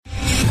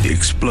the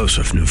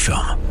explosive new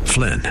film,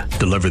 Flynn,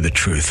 Deliver the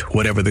Truth,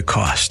 Whatever the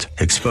Cost,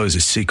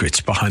 exposes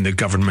secrets behind the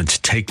government's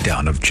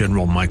takedown of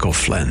General Michael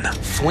Flynn.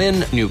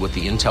 Flynn knew what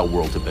the intel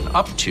world had been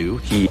up to.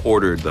 He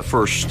ordered the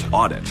first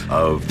audit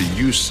of the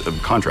use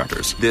of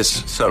contractors.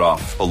 This set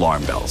off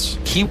alarm bells.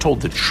 He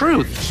told the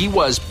truth. He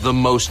was the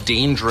most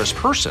dangerous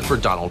person for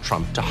Donald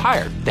Trump to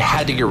hire. They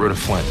had to get rid of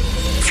Flynn.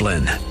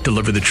 Flynn,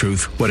 Deliver the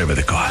Truth, Whatever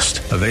the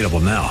Cost. Available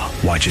now.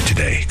 Watch it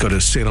today. Go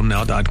to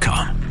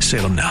salemnow.com.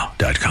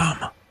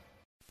 salemnow.com.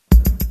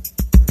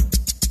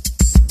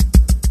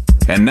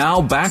 And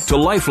now back to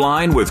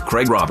Lifeline with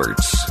Craig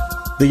Roberts.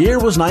 The year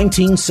was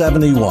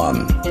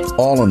 1971.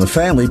 All in the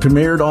Family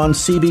premiered on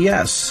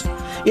CBS.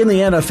 In the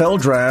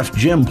NFL draft,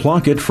 Jim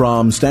Plunkett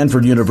from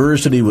Stanford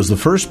University was the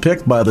first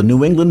pick by the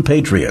New England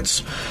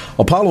Patriots.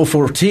 Apollo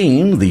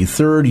 14, the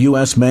third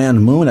U.S.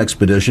 manned moon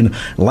expedition,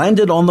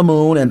 landed on the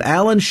moon, and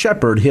Alan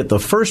Shepard hit the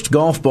first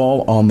golf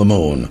ball on the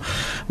moon.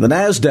 The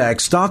NASDAQ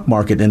stock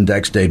market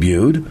index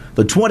debuted.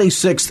 The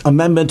 26th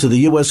Amendment to the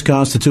U.S.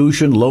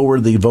 Constitution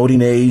lowered the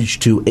voting age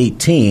to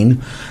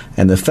 18,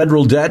 and the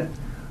federal debt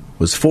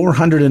was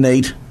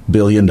 $408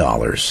 billion.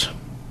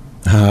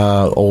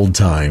 Old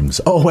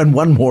times. Oh, and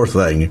one more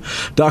thing.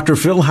 Dr.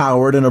 Phil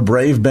Howard and a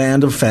brave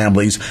band of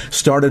families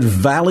started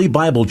Valley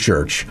Bible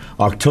Church,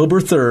 October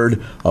 3rd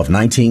of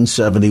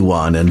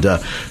 1971.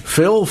 And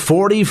Phil,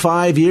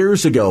 45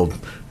 years ago,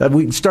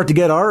 we start to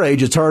get our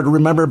age, it's hard to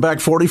remember back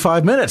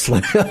 45 minutes,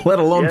 let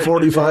alone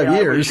 45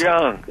 years.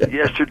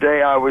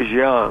 Yesterday I was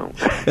young.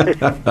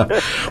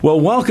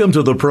 Well, welcome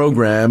to the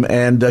program,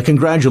 and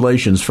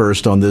congratulations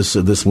first on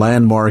this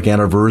landmark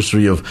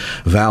anniversary of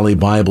Valley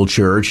Bible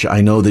Church. I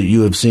know that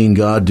you have seen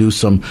God do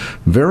some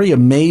very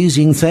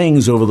amazing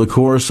things over the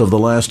course of the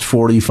last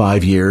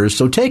 45 years.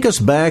 So take us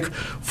back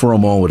for a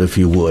moment, if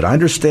you would. I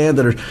understand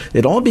that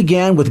it all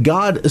began with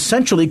God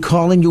essentially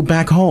calling you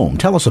back home.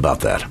 Tell us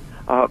about that.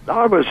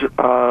 I was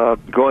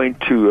going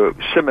to a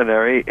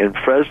seminary in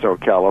Fresno,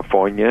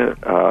 California,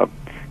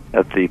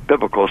 at the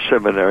Biblical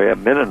Seminary, a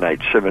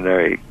Mennonite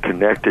seminary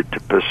connected to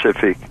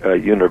Pacific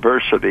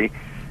University.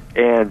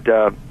 And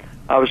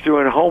I was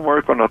doing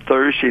homework on a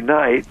Thursday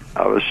night.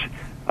 I was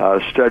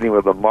studying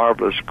with a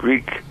marvelous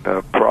Greek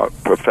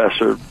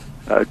professor,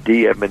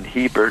 D. Edmund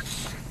Hebert.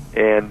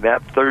 And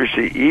that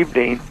Thursday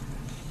evening,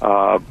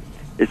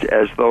 it's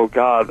as though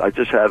I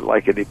just had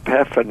like an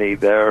epiphany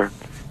there,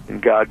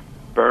 and God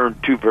burned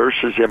two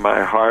verses in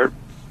my heart,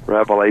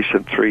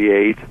 Revelation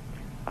 3:8,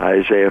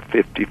 Isaiah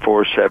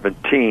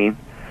 54:17.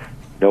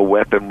 No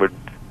weapon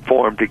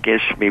formed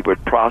against me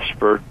would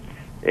prosper,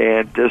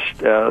 and just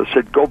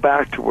said, go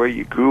back to where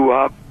you grew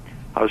up.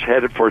 I was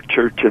headed for a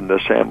church in the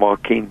San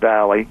Joaquin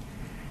Valley,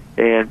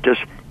 and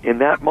just in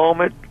that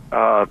moment,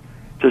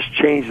 just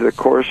changed the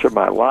course of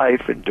my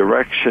life and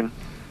direction.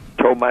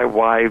 Told my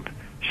wife,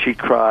 she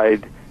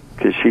cried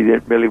because she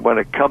didn't really want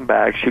to come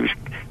back.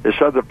 This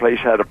other place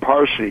had a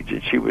parsonage,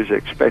 and she was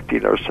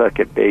expecting our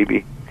second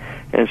baby.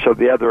 And so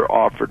the other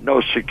offered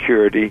no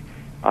security.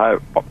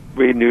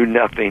 We knew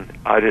nothing.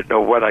 I didn't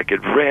know what I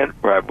could rent,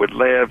 where I would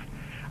live.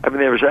 I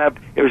mean, it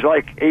was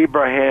like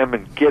Abraham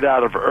and get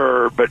out of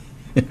Ur, but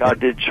God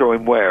did show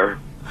him where.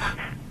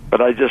 But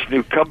I just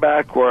knew, come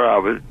back where I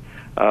was,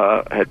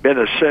 had been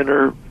a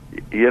sinner,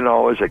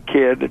 as a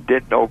kid and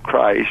didn't know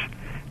Christ.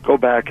 Go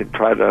back and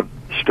try to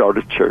start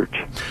a church.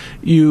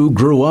 You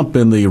grew up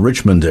in the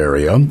Richmond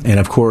area, and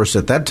of course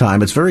at that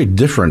time it's very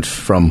different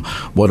from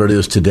what it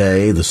is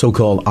today. The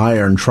so-called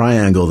Iron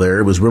Triangle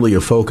there was really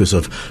a focus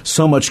of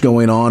so much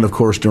going on, of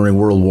course, during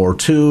World War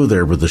II.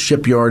 There were the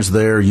shipyards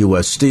there,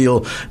 U.S.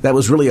 Steel. That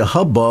was really a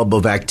hubbub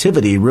of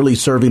activity, really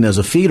serving as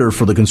a feeder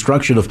for the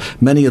construction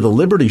of many of the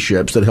Liberty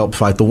ships that helped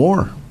fight the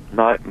war.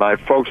 My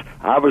folks,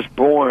 I was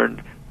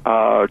born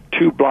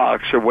 2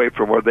 blocks away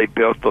from where they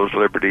built those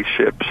Liberty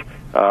ships.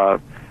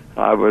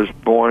 I was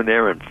born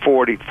there in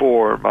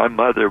 44. My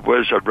mother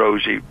was a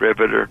Rosie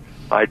Riveter.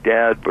 My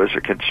dad was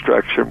a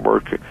construction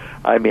worker.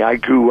 I mean, I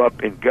grew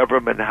up in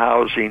government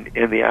housing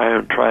in the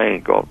Iron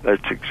Triangle.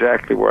 That's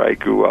exactly where I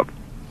grew up.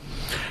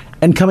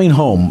 And coming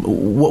home,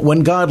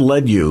 when God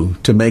led you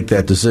to make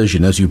that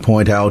decision, as you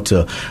point out,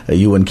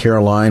 you and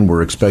Caroline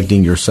were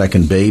expecting your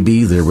second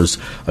baby. There was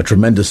a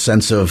tremendous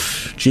sense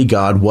of, gee,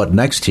 God, what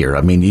next here?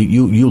 I mean,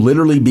 you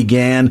literally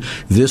began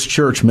this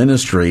church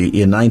ministry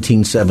in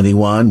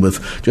 1971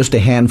 with just a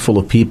handful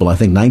of people. I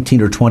think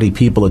 19 or 20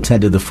 people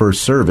attended the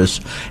first service.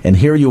 And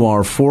here you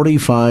are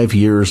 45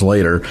 years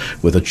later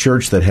with a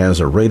church that has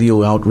a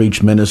radio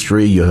outreach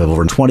ministry. You have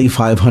over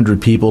 2,500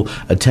 people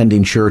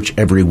attending church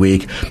every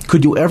week.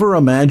 Could you ever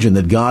imagine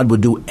that God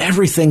would do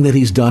everything that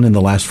he's done in the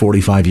last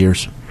 45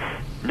 years?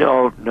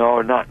 No,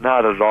 not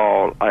at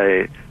all.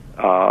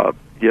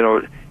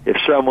 If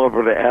someone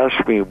were to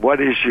ask me, what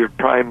is your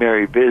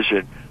primary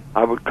vision,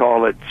 I would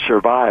call it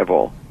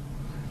survival.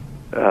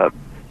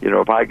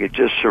 If I could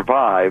just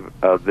survive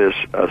this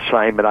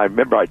assignment. I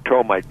remember I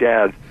told my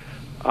dad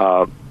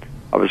I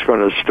was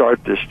going to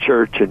start this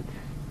church, and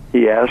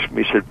he asked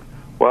me, he said,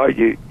 well,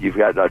 you've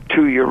got a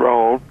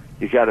 2-year-old,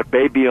 you got a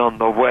baby on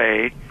the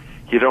way,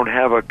 you don't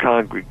have a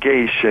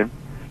congregation,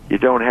 you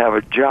don't have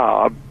a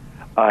job.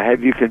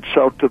 Have you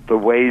consulted the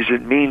Ways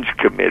and Means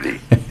Committee?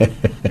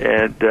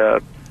 And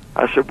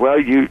I said, well,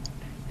 you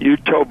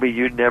told me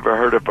you never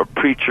heard of a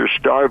preacher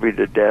starving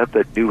to death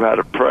that knew how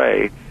to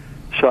pray.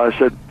 So I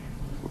said,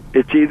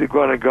 it's either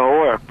going to go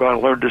or I'm going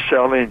to learn to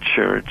sell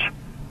insurance.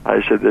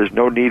 I said, there's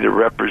no need of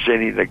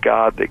representing a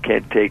God that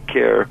can't take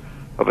care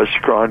of a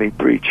scrawny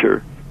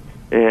preacher.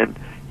 And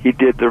he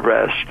did the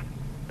rest.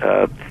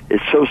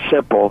 It's so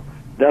simple,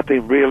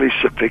 nothing really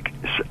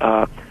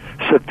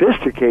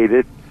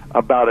sophisticated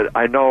about it.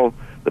 I know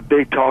the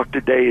big talk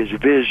today is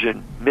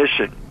vision,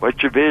 mission.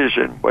 What's your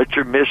vision? What's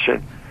your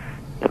mission?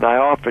 And I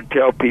often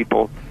tell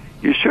people,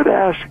 you should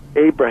ask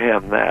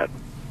Abraham that.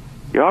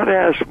 You ought to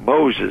ask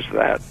Moses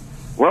that.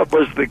 What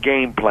was the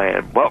game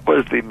plan? What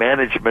was the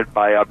management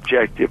by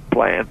objective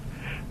plan?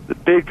 The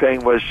big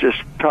thing was just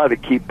try to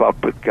keep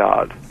up with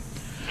God.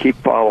 Keep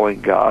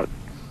following God.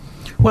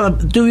 Well,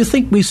 do you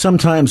think we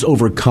sometimes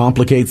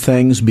overcomplicate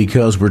things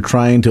because we're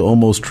trying to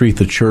almost treat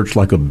the church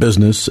like a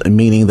business,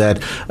 meaning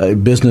that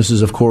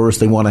businesses, of course,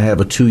 they want to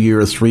have a 2-year,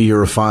 a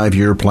 3-year, a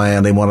 5-year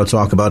plan. They want to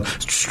talk about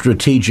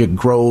strategic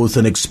growth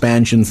and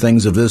expansion,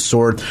 things of this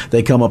sort.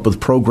 They come up with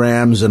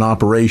programs and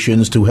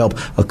operations to help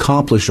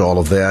accomplish all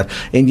of that.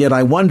 And yet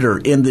I wonder,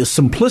 in the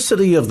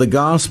simplicity of the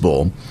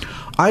gospel,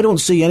 I don't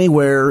see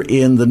anywhere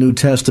in the New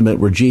Testament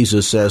where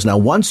Jesus says, now,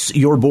 once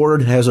your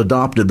board has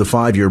adopted the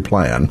 5-year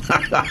plan,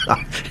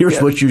 here's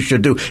what you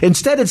should do.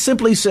 Instead, it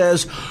simply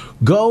says,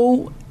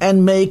 go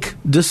and make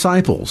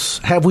disciples.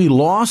 Have we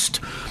lost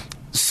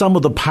some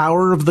of the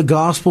power of the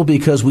gospel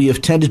because we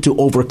have tended to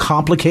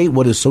overcomplicate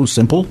what is so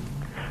simple?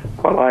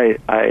 Well,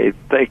 I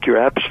think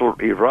you're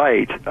absolutely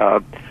right.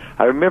 I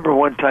remember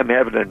one time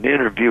having an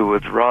interview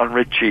with Ron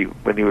Ritchie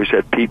when he was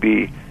at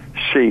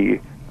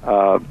PBC,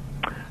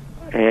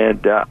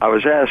 and I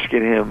was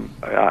asking him,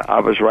 I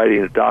was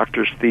writing a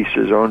doctor's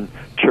thesis on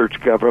church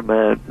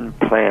government and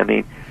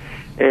planning,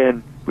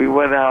 and we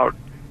went out,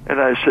 and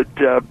I said,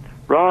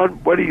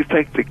 Ron, what do you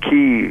think the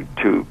key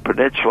to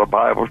Peninsula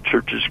Bible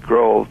Church's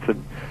growth?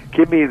 And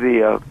give me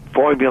the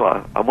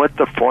formula. I want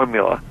the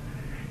formula.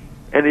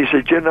 And he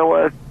said, you know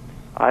what?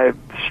 I've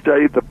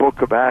studied the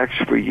book of Acts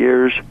for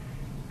years,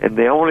 and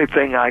the only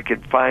thing I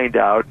can find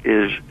out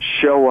is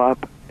show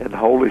up and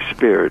Holy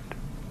Spirit.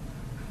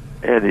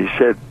 And he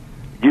said,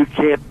 you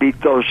can't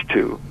beat those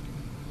two.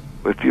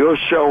 If you'll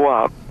show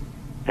up,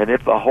 and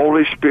if the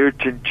Holy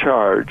Spirit's in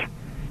charge,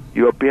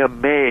 you'll be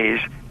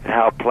amazed at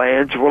how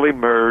plans will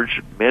emerge,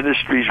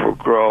 ministries will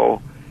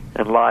grow,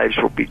 and lives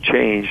will be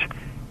changed.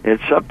 And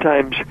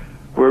sometimes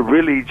we're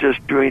really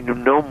just doing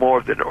no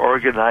more than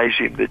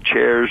organizing the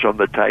chairs on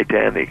the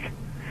Titanic.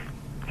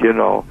 You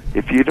know,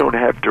 if you don't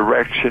have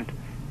direction,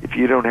 if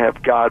you don't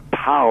have God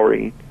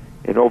powering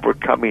and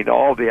overcoming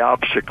all the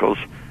obstacles,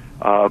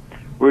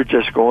 we're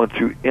just going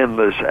through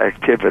endless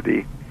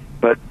activity.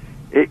 But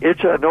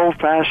it's an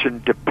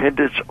old-fashioned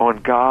dependence on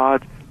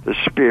God, the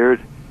Spirit,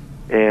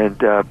 and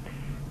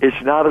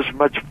it's not as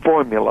much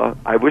formula.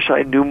 I wish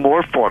I knew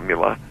more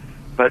formula,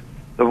 but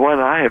the one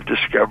I have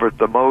discovered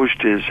the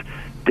most is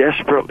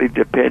desperately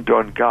depend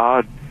on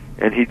God,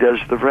 and He does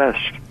the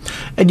rest.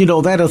 And, you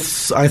know, that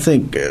is, I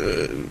think,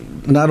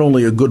 not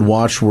only a good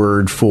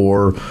watchword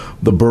for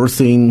the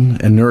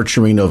birthing and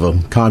nurturing of a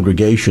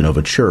congregation, of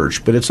a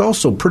church, but it's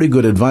also pretty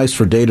good advice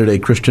for day-to-day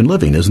Christian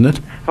living, isn't it?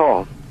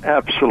 Oh,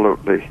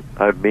 absolutely.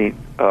 I mean,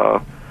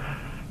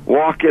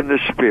 walk in the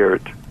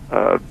Spirit.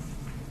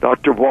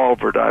 Dr.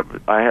 Walvoord,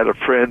 I had a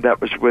friend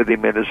that was with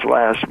him in his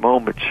last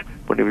moments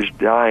when he was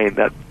dying,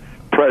 that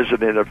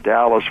president of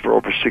Dallas for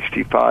over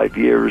 65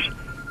 years,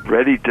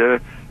 ready to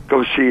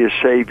go see his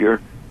Savior.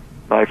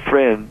 My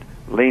friend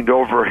leaned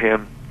over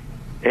him,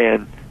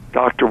 and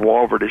Dr.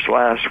 Walvoord, his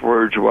last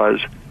words was,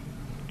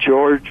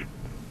 George,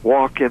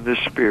 walk in the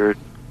Spirit,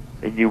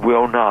 and you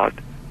will not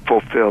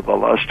fulfill the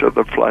lust of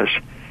the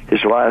flesh.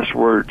 His last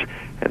words.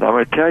 And I'm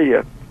going to tell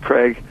you,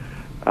 Craig,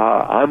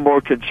 I'm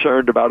more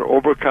concerned about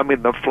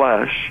overcoming the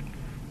flesh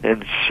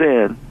and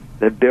sin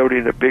than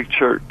building a big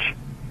church,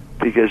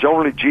 because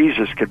only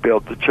Jesus can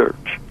build the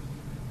church.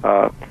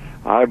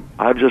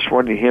 I'm just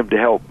wanting Him to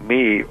help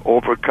me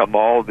overcome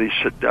all these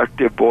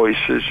seductive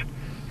voices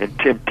and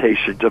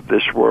temptations of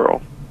this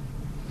world.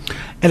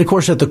 And, of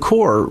course, at the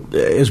core,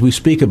 as we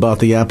speak about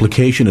the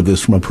application of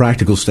this from a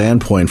practical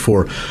standpoint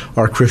for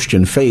our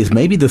Christian faith,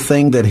 maybe the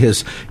thing that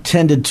has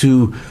tended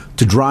to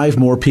drive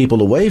more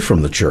people away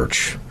from the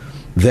church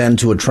than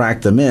to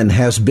attract them in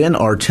has been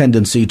our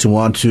tendency to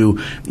want to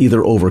either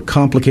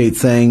overcomplicate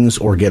things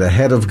or get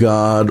ahead of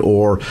God,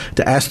 or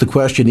to ask the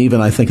question,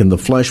 even I think in the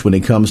flesh, when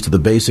it comes to the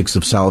basics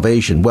of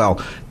salvation, well,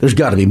 there's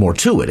got to be more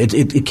to it.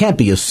 It can't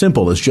be as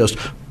simple as just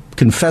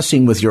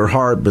confessing with your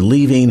heart,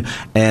 believing,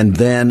 and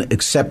then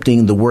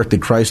accepting the work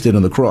that Christ did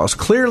on the cross.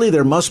 Clearly,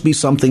 there must be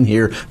something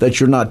here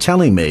that you're not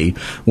telling me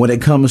when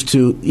it comes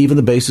to even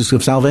the basics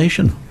of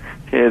salvation.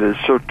 It is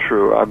so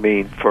true. I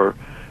mean, for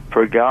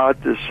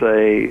God to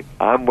say,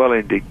 I'm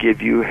willing to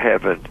give you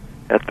heaven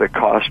at the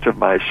cost of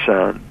my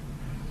Son,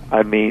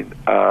 I mean,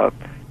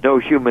 no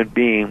human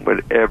being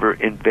would ever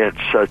invent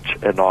such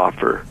an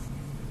offer.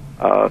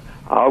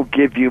 I'll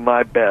give you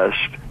my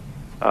best.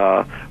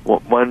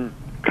 One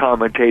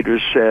commentator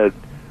said,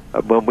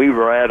 when we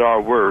were at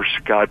our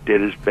worst, God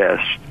did his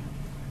best.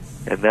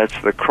 And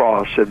that's the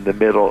cross in the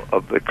middle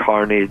of the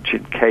carnage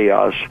and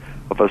chaos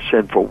of a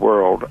sinful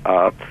world.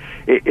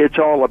 It's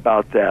all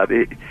about that.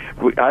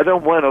 I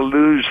don't want to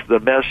lose the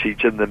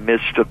message in the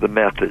midst of the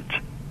methods.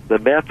 The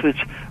methods,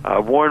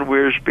 Warren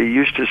Wiersbe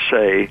used to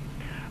say,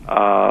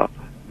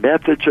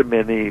 methods are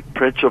many,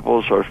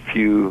 principles are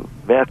few.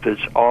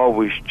 Methods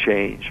always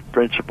change,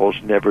 principles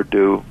never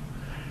do.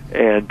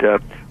 And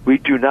we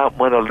do not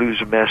want to lose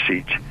a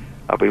message.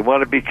 We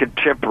want to be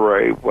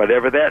contemporary,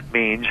 whatever that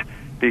means,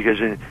 because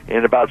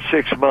in about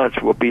 6 months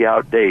we'll be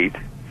outdated.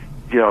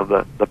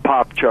 The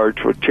pop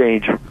charts will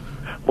change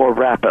more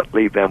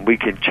rapidly than we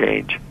can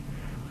change.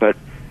 But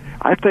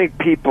I think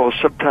people,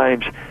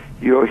 sometimes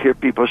you'll hear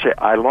people say,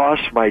 I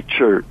lost my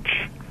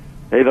church.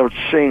 They don't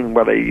sing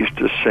what I used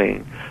to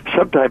sing.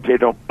 Sometimes they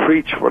don't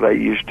preach what I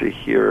used to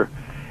hear.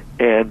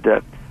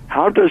 And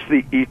how does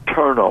the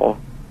eternal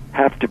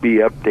have to be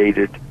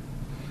updated?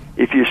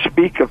 If you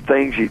speak of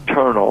things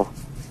eternal,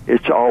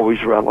 it's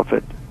always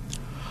relevant.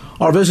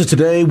 Our visit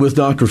today with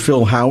Dr.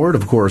 Phil Howard.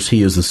 Of course,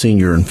 he is the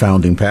senior and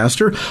founding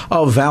pastor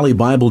of Valley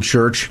Bible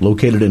Church,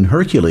 located in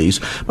Hercules.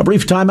 A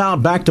brief time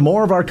out, back to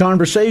more of our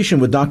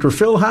conversation with Dr.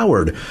 Phil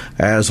Howard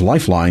as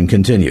Lifeline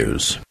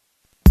continues.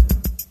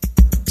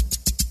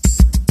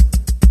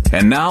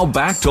 And now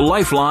back to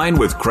Lifeline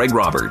with Craig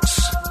Roberts.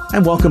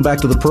 And welcome back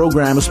to the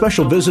program. A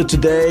special visit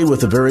today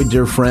with a very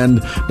dear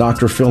friend,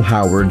 Dr. Phil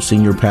Howard,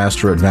 senior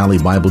pastor at Valley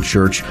Bible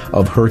Church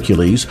of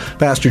Hercules.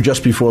 Pastor,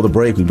 just before the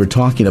break, we were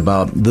talking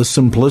about the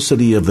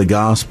simplicity of the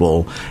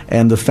gospel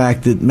and the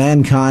fact that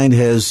mankind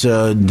has,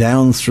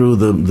 down through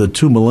the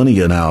 2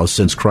 millennia now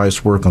since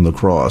Christ's work on the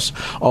cross,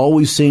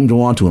 always seemed to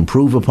want to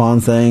improve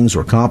upon things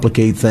or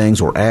complicate things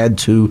or add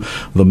to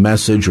the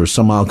message or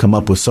somehow come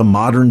up with some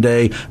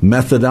modern-day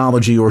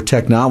methodology or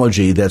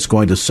technology that's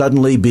going to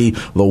suddenly be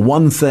the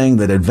one thing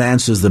that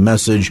advances the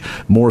message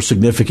more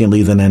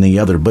significantly than any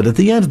other. But at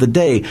the end of the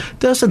day,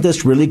 doesn't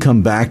this really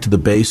come back to the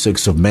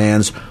basics of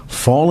man's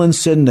fallen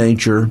sin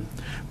nature,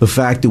 the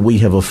fact that we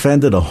have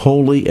offended a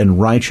holy and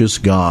righteous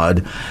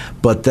God,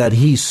 but that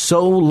he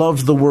so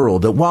loved the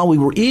world that while we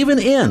were even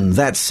in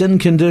that sin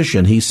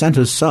condition, he sent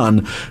his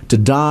son to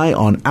die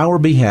on our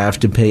behalf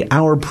to pay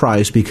our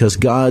price because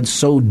God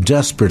so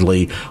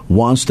desperately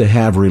wants to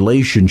have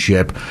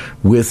relationship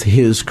with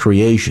his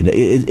creation.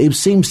 It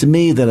seems to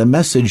me that a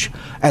message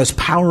as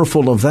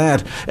powerful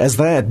as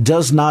that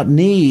does not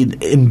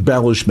need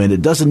embellishment.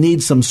 It doesn't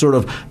need some sort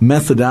of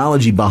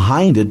methodology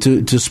behind it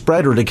to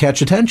spread or to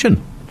catch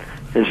attention.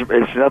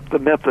 It's not the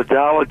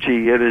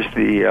methodology, it is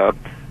the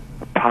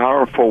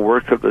powerful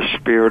work of the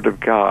Spirit of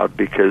God,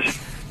 because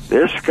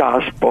this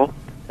gospel,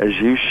 as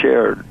you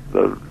shared,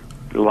 the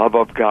love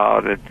of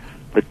God and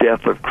the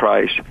death of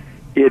Christ,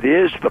 it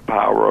is the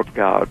power of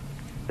God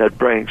that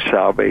brings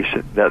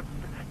salvation, that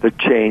the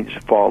chains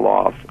fall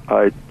off.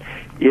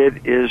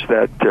 It is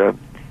that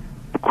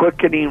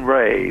quickening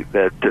ray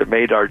that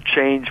made our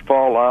chains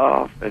fall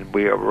off, and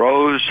we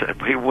arose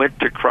and we went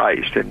to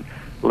Christ and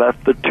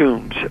left the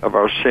tombs of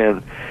our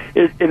sin.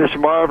 It is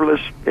marvelous.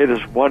 It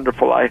is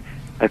wonderful. I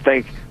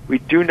think we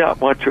do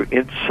not want to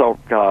insult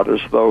God as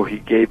though he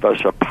gave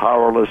us a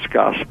powerless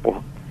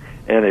gospel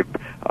and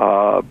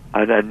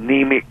an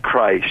anemic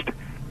Christ.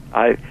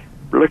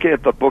 Looking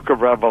at the book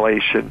of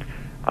Revelation,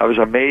 I was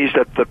amazed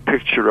at the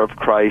picture of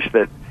Christ,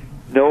 that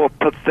no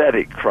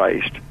pathetic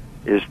Christ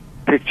is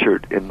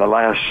pictured in the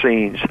last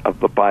scenes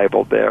of the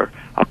Bible there.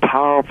 A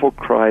powerful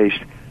Christ,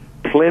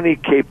 plenty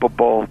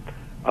capable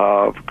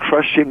of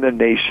crushing the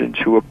nations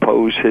who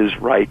oppose his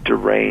right to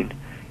reign.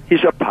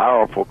 He's a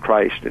powerful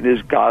Christ, and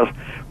his God.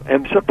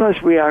 And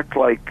sometimes we act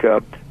like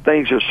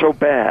things are so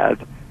bad.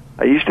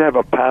 I used to have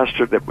a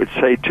pastor that would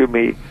say to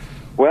me,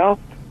 well,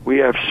 we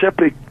have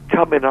simply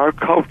come in our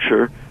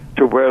culture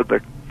to where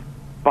the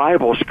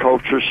Bible's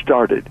culture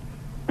started.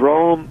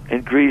 Rome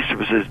and Greece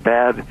was as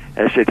bad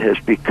as it has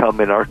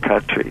become in our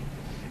country.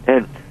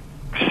 And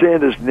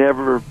sin has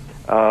never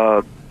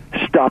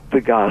stopped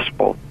the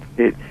gospel.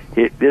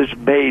 It is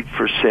made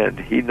for sin.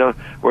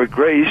 Where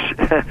grace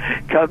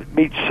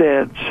meets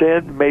sin,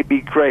 sin may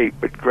be great,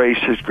 but grace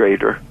is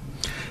greater.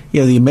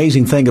 Yeah, the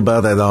amazing thing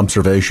about that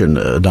observation,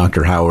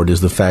 Dr. Howard,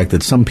 is the fact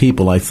that some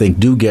people, I think,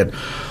 do get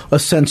a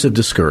sense of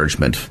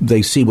discouragement.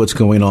 They see what's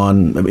going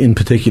on, in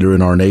particular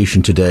in our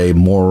nation today,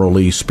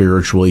 morally,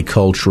 spiritually,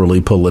 culturally,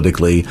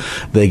 politically.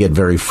 They get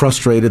very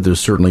frustrated. There's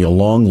certainly a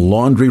long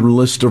laundry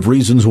list of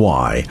reasons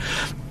why.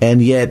 And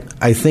yet,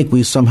 I think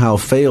we somehow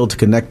fail to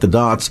connect the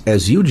dots,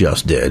 as you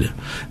just did,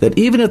 that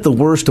even at the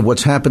worst of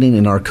what's happening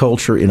in our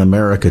culture in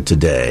America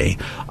today,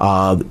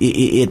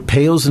 it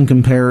pales in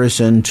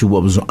comparison to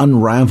what was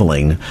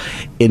unraveling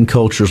in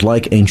cultures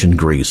like ancient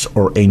Greece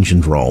or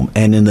ancient Rome.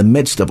 And in the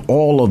midst of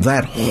all of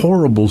that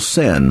horrible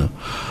sin,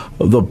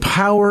 the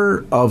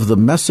power of the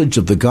message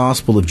of the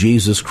gospel of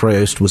Jesus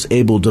Christ was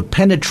able to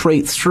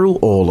penetrate through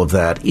all of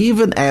that,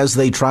 even as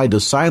they tried to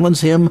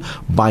silence him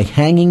by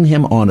hanging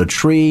him on a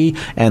tree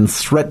and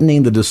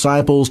threatening the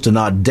disciples to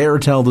not dare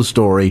tell the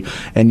story.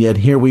 And yet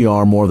here we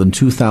are more than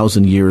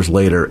 2,000 years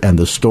later, and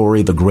the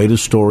story, the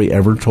greatest story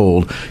ever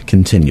told,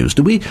 continues.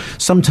 Do we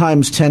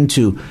sometimes tend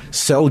to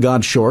sell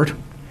God short?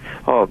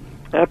 Oh,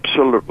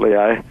 absolutely.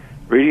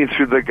 Reading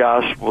through the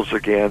Gospels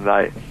again,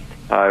 I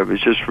was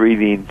just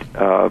reading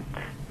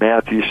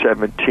Matthew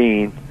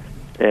 17,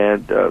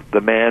 and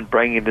the man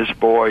bringing his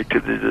boy to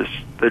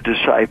the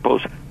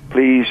disciples,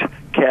 please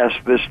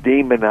cast this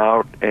demon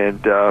out,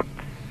 and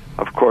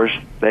of course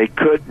they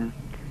couldn't.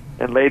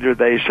 And later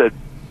they said,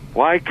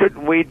 why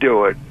couldn't we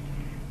do it?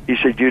 He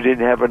said, you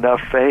didn't have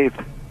enough faith.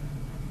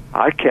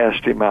 I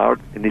cast him out,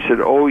 and he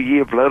said, oh, ye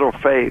of little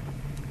faith.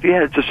 If you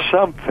had just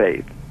some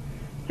faith,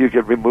 you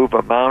could remove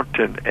a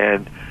mountain.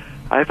 And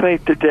I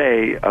think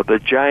today the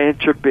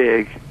giants are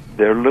big,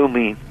 they're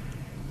looming,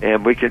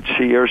 and we can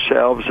see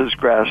ourselves as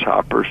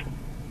grasshoppers.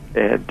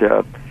 And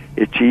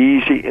it's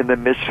easy in the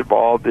midst of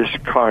all this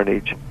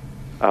carnage.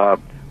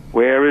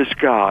 Where is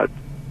God?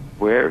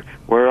 Where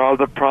are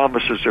the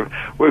promises?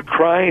 We're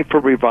crying for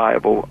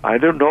revival. I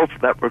don't know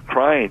if that we're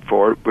crying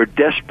for it. We're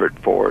desperate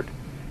for it,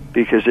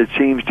 because it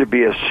seems to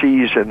be a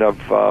season of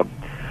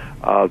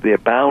the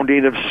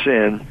abounding of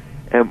sin.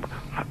 And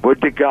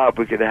would to God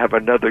we could have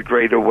another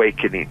great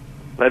awakening.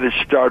 Let it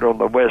start on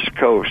the West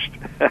Coast.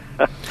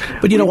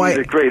 But you know,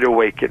 a great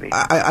awakening.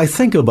 I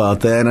think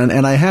about that,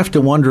 and I have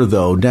to wonder,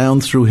 though, down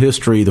through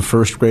history, the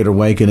First Great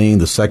Awakening,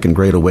 the Second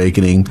Great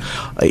Awakening,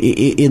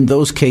 in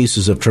those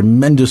cases of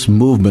tremendous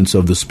movements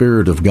of the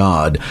Spirit of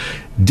God,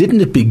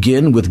 didn't it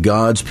begin with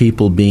God's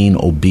people being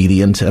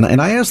obedient?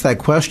 And I ask that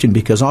question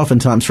because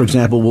oftentimes, for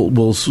example,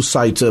 we'll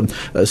cite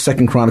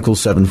 2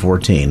 Chronicles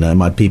 7:14,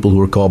 my people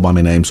who are called by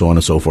my name, so on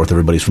and so forth.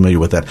 Everybody's familiar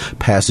with that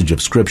passage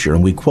of Scripture,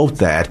 and we quote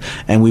that,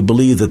 and we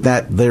believe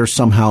that there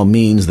somehow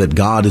means that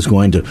God is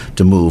going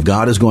to move.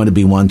 God is going to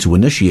be one to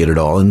initiate it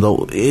all. And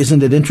though,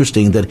 isn't it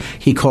interesting that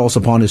he calls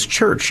upon his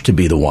church to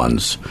be the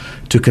ones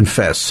to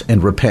confess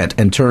and repent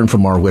and turn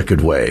from our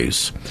wicked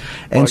ways?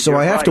 And so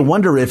I have to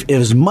wonder if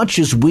as much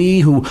as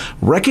we who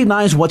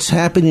recognize what's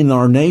happening in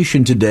our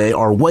nation today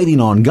are waiting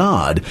on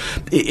God,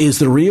 is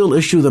the real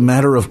issue the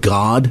matter of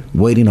God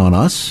waiting on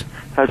us?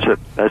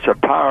 That's a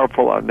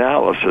powerful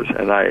analysis,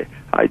 and I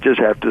just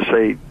have to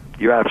say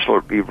you're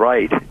absolutely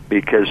right,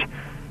 because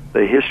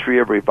the history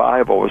of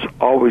revival was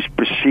always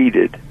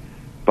preceded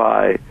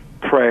by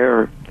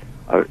prayer,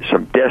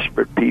 some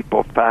desperate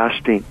people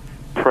fasting,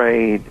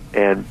 praying,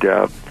 and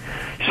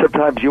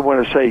sometimes you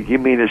want to say, you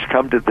mean it's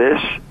come to this?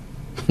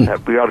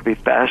 That we ought to be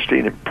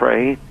fasting and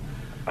praying?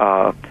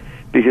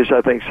 Because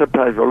I think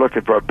sometimes we're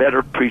looking for a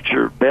better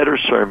preacher, better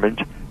sermons,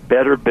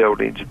 better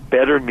buildings,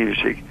 better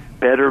music,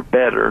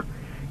 better,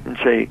 and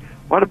say,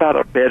 what about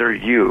a better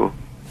you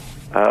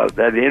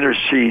that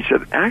intercedes,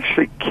 that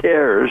actually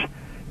cares,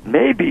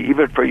 maybe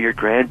even for your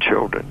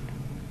grandchildren,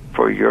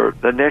 for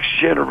the next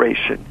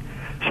generation?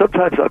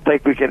 Sometimes I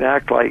think we can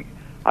act like,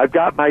 I've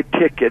got my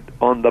ticket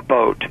on the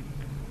boat.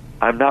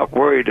 I'm not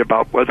worried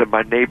about whether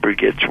my neighbor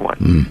gets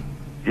one.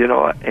 You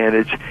know,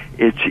 and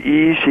it's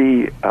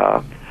easy.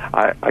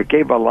 I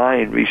gave a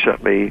line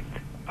recently,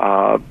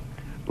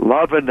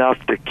 love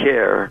enough to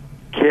care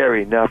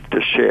enough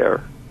to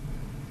share.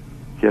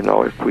 You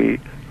know, if we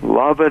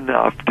love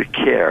enough to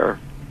care,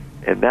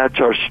 and that's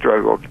our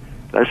struggle,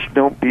 let's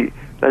don't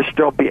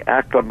be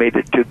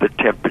acclimated to the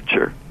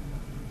temperature.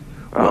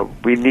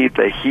 We need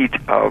the heat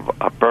of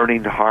a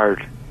burning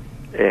heart,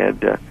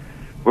 and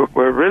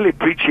we're really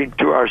preaching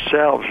to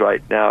ourselves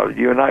right now.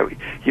 You and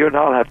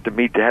I'll have to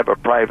meet to have a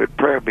private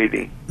prayer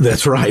meeting.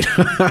 That's right.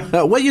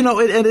 Well, you know,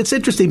 and it's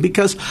interesting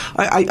because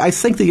I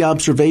think the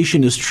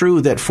observation is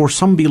true that for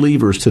some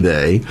believers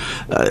today,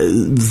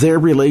 their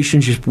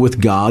relationship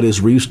with God is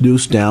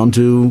reduced down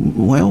to,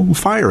 well,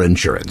 fire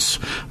insurance.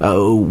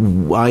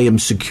 I am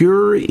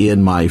secure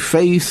in my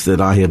faith that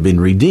I have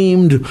been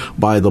redeemed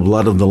by the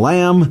blood of the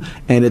Lamb,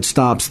 and it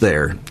stops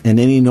there. And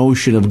any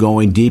notion of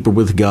going deeper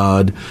with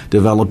God,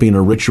 developing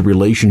a richer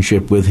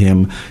relationship with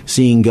Him,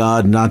 seeing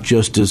God not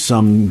just as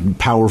some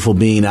powerful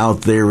being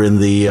out there in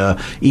the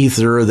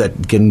ether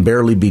that can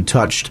barely be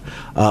touched,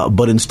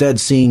 but instead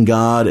seeing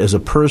God as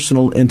a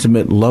personal,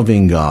 intimate,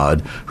 loving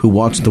God who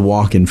wants to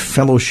walk in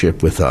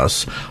fellowship with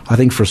us. I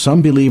think for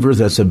some believers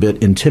that's a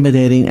bit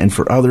intimidating, and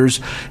for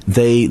others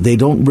they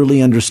don't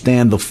really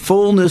understand the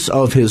fullness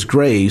of His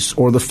grace,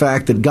 or the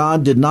fact that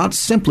God did not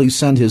simply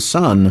send His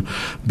Son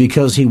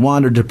because He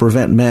wanted to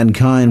prevent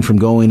mankind from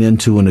going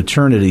into an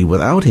eternity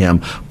without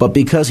Him, but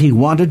because He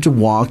wanted to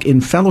walk in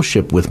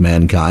fellowship with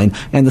mankind,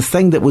 and the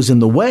thing that was in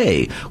the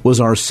way was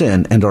our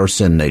sin and our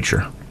sin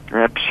nature.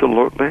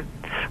 Absolutely.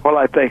 Well,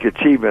 I think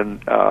it's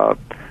even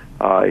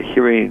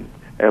hearing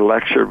a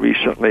lecture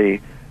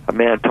recently, a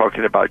man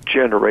talking about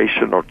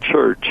generational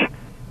church,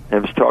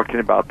 and was talking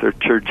about their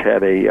church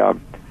had a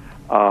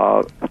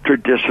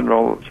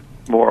traditional,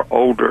 more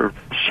older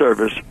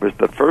service was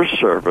the first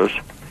service,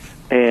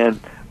 and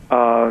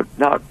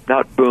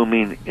not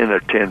booming in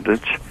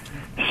attendance.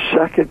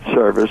 Second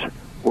service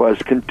was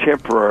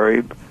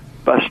contemporary,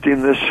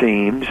 busting the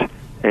seams,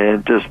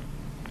 and just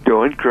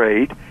doing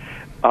great.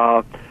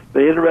 The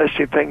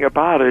interesting thing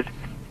about it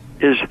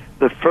is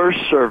the first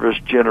service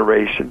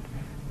generation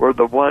were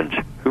the ones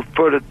who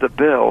footed the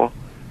bill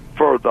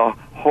for the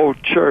whole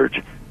church.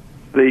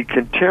 The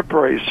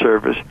contemporary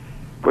service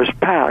was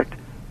packed,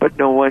 but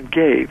no one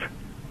gave.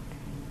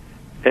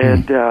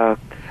 And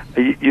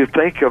you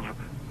think of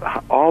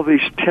all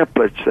these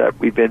templates that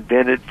we've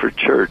invented for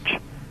church,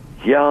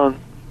 young,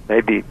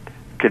 maybe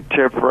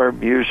contemporary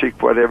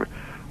music, whatever.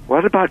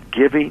 What about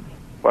giving?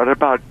 What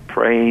about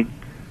praying?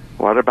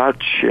 What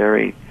about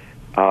sharing?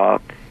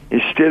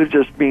 Instead of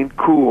just being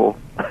cool,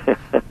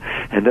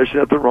 and there's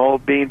nothing wrong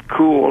with being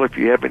cool if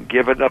you haven't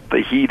given up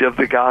the heat of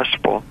the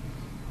gospel,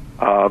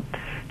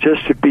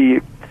 just to be,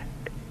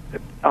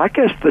 I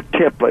guess the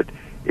template,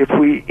 if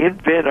we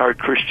invent our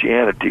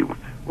Christianity,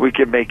 we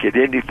can make it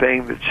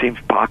anything that seems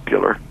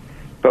popular.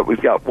 But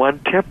we've got one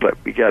template.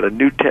 We got a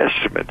New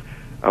Testament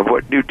of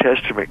what New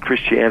Testament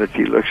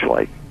Christianity looks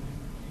like.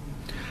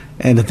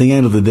 And at the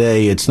end of the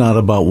day, it's not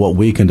about what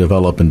we can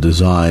develop and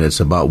design.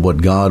 It's about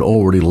what God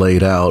already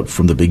laid out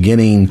from the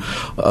beginning,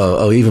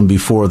 even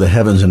before the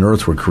heavens and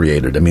earth were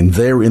created. I mean,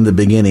 there in the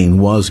beginning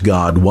was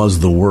God, was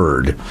the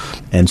Word.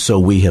 And so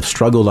we have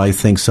struggled, I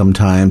think,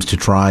 sometimes to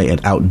try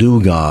and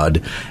outdo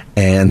God.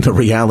 And the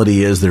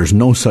reality is there's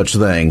no such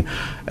thing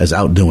as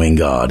outdoing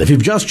God. If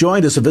you've just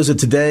joined us, a visit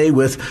today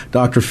with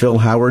Dr. Phil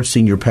Howard,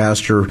 Senior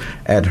Pastor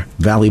at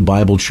Valley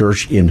Bible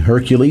Church in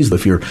Hercules.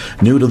 If you're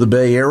new to the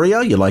Bay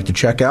Area, you'd like to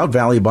check out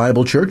Valley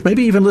Bible Church,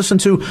 maybe even listen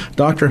to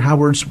Dr.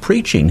 Howard's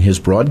preaching. His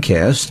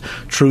broadcast,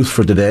 Truth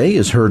for Today,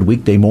 is heard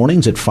weekday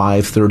mornings at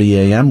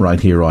 5:30 a.m. right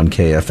here on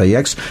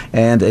KFAX,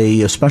 and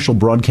a special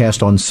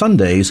broadcast on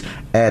Sundays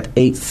at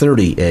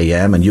 8:30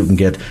 a.m. And you can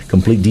get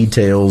complete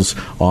details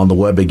on the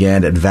web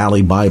again at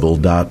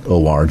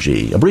valleybible.org.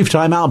 A brief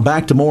time out,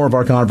 back to more of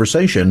our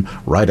conversation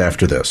right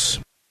after this.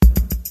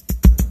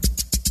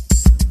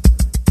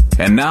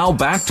 And now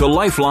back to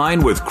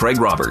Lifeline with Craig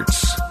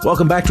Roberts.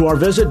 Welcome back to our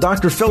visit.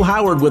 Dr. Phil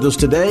Howard with us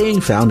today,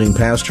 founding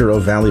pastor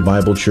of Valley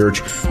Bible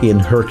Church in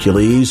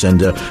Hercules. And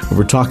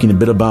we're talking a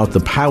bit about the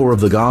power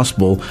of the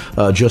gospel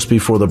just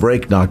before the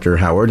break, Dr.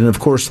 Howard. And, of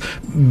course,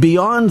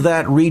 beyond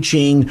that,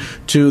 reaching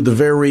to the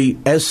very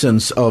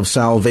essence of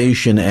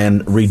salvation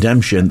and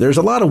redemption, there's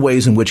a lot of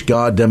ways in which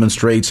God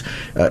demonstrates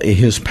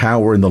his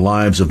power in the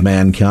lives of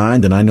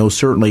mankind. And I know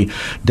certainly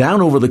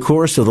down over the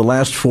course of the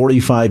last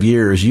 45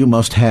 years, you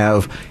must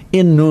have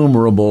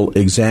innumerable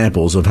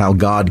examples of how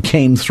God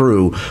came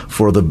through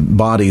for the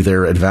body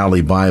there at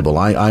Valley Bible.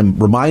 I'm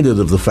reminded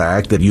of the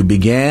fact that you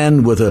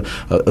began with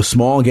a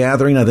small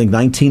gathering, I think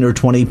 19 or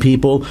 20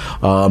 people,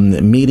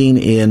 meeting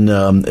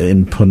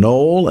in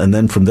Pinole, and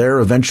then from there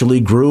eventually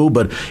grew.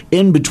 But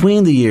in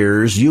between the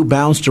years, you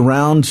bounced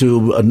around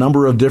to a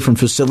number of different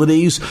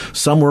facilities.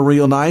 Some were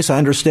real nice. I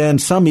understand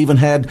some even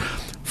had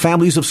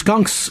families of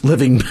skunks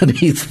living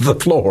beneath the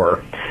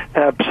floor.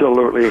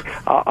 Absolutely.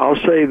 I'll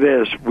say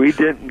this. We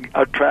didn't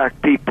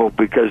attract people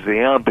because the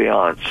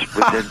ambiance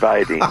was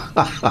inviting.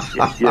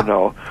 You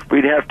know,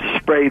 we'd have to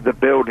spray the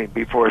building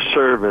before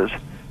service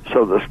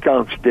so the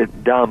skunks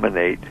didn't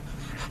dominate.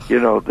 You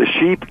know, the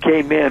sheep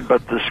came in,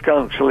 but the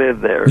skunks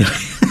lived there.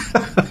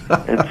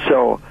 And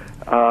so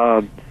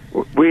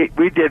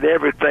we did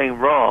everything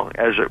wrong,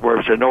 as it were.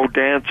 It's an old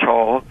dance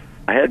hall.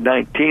 I had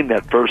 19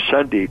 that first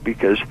Sunday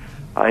because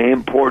I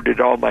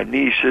imported all my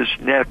nieces,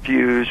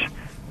 nephews,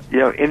 you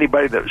know,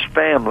 anybody that was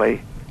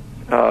family,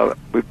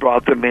 we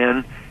brought them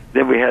in.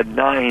 Then we had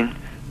 9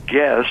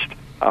 guests.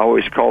 I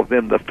always called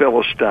them the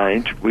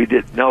Philistines. We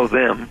didn't know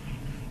them.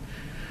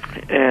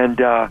 And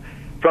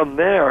from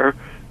there,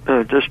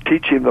 just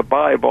teaching the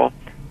Bible,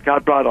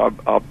 God brought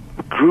a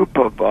group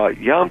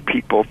of young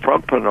people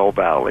from Pinole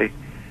Valley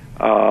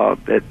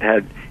that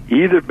had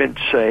either been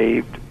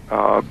saved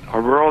or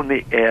were on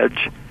the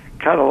edge,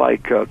 kind of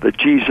like the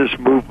Jesus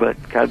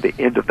movement, kind of the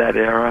end of that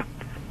era.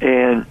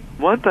 And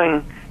one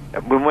thing,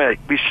 when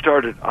we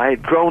started, I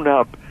had grown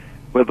up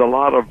with a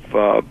lot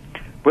of,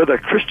 with a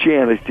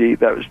Christianity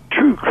that was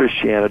true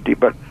Christianity,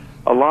 but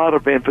a lot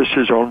of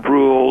emphasis on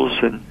rules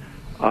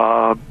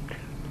and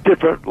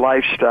different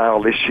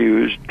lifestyle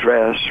issues,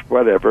 dress,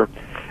 whatever.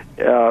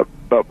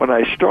 But when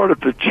I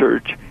started the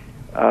church,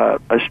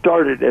 I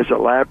started as a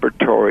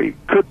laboratory.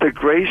 Could the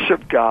grace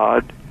of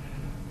God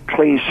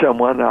clean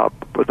someone up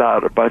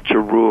without a bunch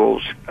of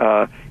rules?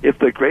 If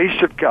the grace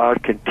of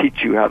God can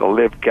teach you how to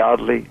live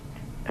godly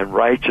and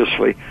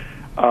righteously,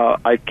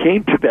 I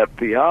came to that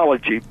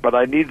theology, but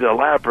I needed a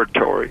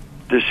laboratory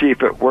to see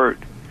if it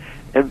worked.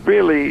 And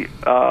really,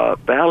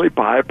 Valley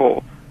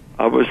Bible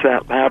was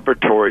that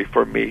laboratory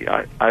for me.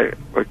 I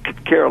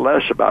could care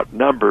less about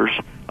numbers.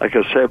 Like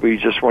I said, we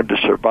just wanted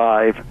to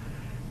survive.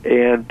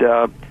 And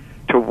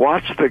to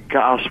watch the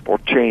gospel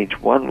change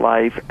one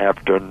life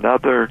after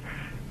another,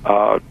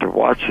 to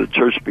watch the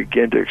church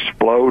begin to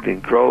explode in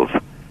growth.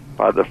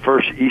 By the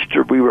first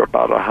Easter, we were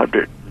about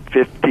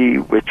 150,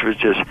 which was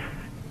just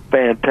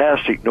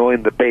fantastic.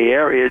 Knowing the Bay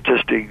Area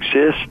just to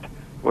exist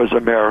was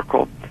a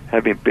miracle.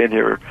 Having been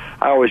here,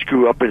 I always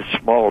grew up in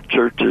small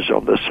churches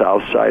on the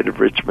south side of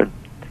Richmond.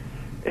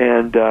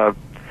 And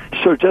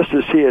so just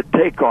to see it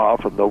take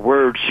off and the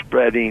word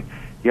spreading,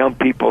 young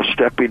people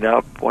stepping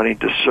up, wanting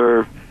to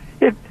serve,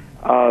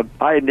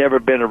 I had never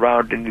been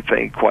around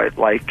anything quite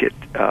like it.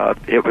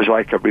 It was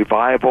like a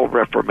revival,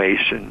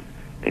 reformation,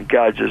 and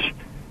guys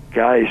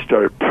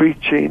started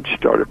preaching,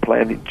 started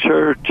planting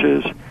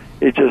churches.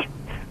 It just,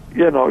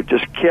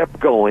 just kept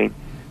going,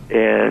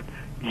 and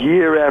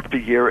year after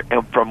year,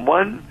 and from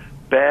one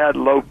bad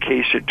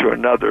location to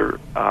another,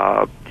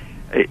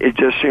 it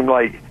just seemed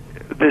like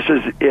this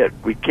is it.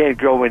 We can't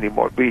go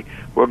anymore.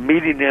 We're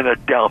meeting in a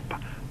dump.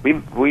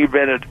 We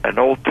rented an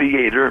old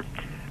theater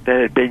that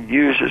had been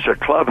used as a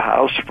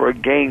clubhouse for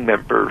gang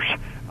members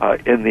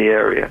in the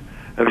area.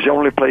 It was the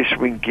only place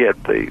we can get.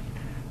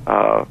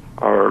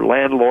 Our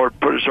landlord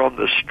put us on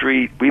the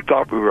street. We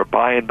thought we were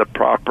buying the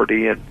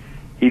property, and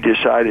he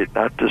decided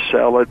not to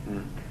sell it,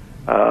 and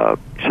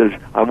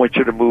says, I want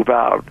you to move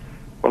out.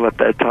 Well, at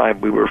that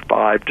time, we were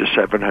 500 to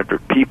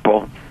 700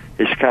 people.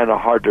 It's kind of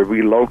hard to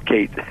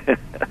relocate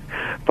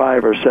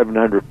 500 or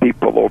 700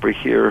 people over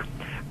here.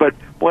 But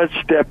one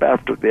step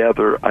after the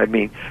other, I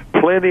mean,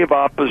 plenty of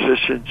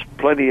oppositions,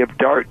 plenty of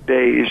dark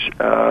days,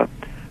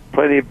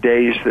 plenty of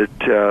days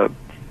that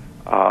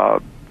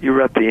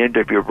you're at the end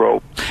of your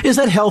rope. Is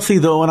that healthy,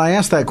 though? And I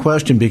ask that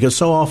question because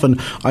so often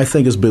I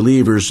think as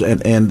believers,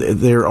 and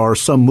there are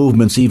some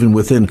movements even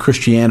within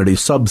Christianity,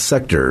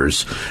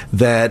 subsectors,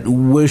 that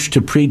wish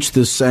to preach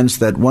this sense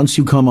that once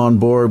you come on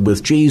board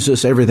with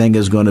Jesus, everything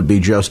is going to be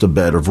just a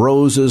bed of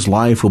roses,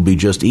 life will be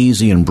just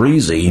easy and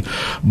breezy.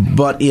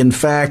 But in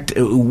fact,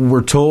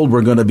 we're told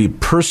we're going to be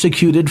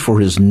persecuted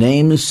for his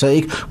name's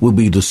sake, we'll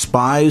be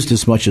despised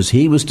as much as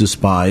he was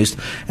despised.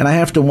 And I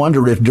have to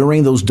wonder if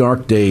during those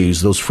dark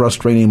days, those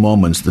frustrating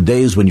moments, the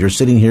days when you're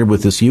sitting here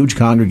with this huge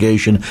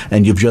congregation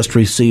and you've just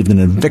received an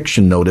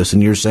eviction notice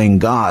and you're saying,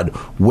 God,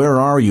 where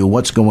are you?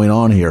 What's going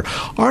on here?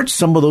 Aren't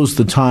some of those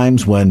the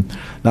times when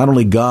not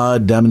only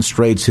God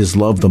demonstrates his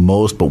love the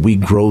most, but we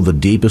grow the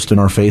deepest in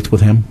our faith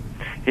with him?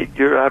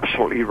 You're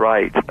absolutely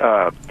right.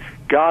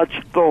 God's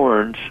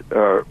thorns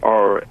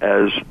are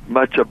as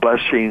much a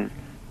blessing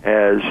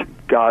as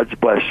God's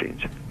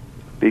blessings,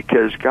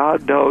 because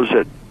God knows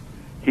that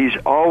he's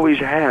always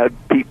had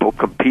people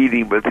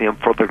competing with him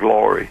for the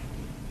glory.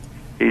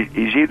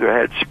 He's either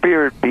had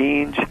spirit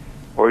beings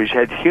or he's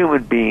had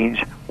human beings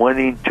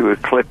wanting to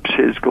eclipse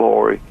his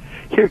glory.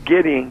 Here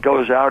Gideon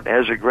goes out and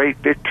has a great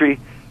victory,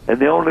 and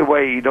the only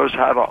way he knows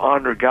how to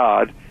honor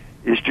God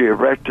is to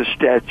erect a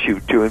statue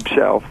to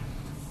himself.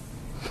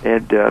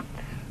 And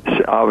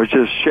I was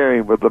just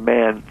sharing with the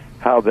man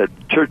how that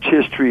church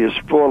history is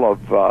full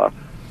of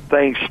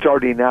things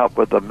starting out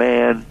with a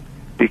man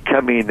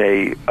becoming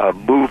a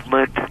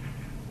movement,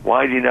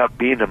 winding up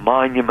being a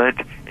monument,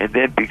 and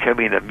then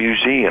becoming a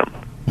museum.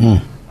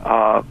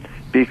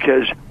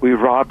 Because we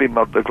rob him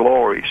of the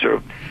glory.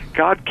 So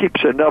God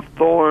keeps enough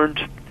thorns,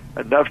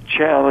 enough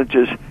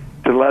challenges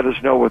to let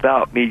us know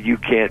without me you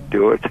can't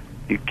do it.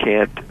 You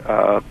can't.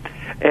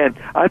 And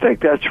I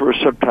think that's where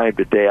sometime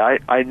today,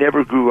 I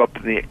never grew up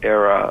in the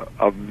era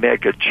of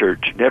mega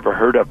church, never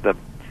heard of them.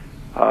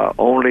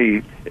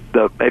 Only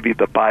maybe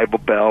the Bible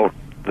Belt,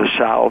 the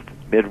South,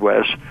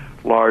 Midwest,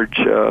 large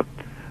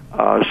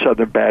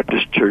Southern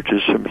Baptist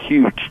churches, some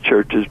huge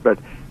churches, but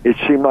it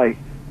seemed like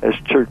as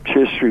church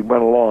history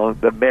went along,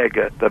 the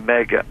mega,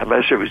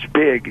 unless it was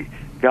big,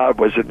 God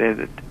wasn't in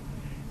it.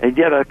 And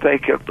yet I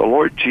think of the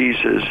Lord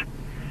Jesus,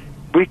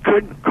 we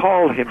couldn't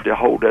call him to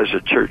hold us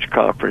a church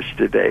conference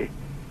today.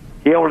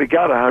 He only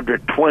got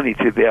 120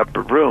 to the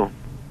upper room.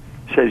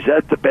 So is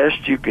that the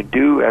best you can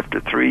do after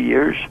 3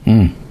 years?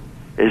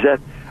 Is that...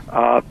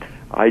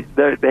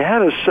 they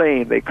had a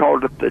saying, they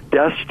called it the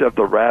dust of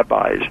the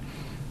rabbis,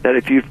 that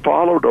if you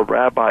followed a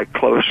rabbi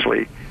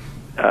closely,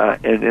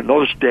 and in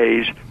those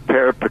days,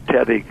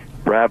 peripatetic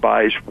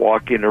rabbis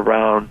walking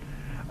around,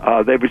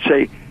 they would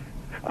say,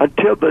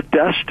 until the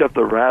dust of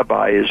the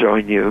rabbi is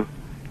on you,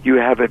 you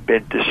haven't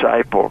been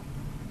discipled.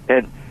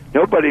 And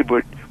nobody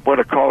would want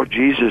to call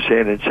Jesus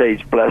in and say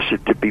it's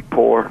blessed to be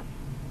poor.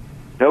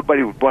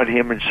 Nobody would want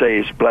him and say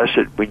it's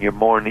blessed when you're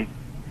mourning.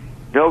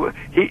 No,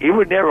 he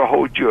would never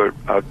hold you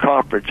a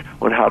conference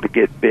on how to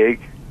get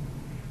big.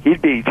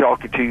 He'd be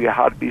talking to you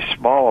how to be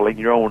small in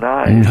your own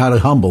eyes. And how to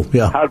humble,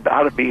 yeah.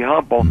 How to be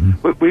humble.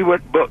 Mm-hmm. We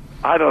would book.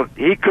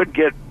 He couldn't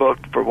get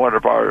booked for one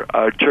of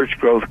our church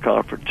growth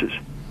conferences.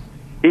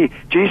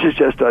 Jesus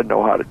just doesn't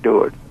know how to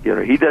do it.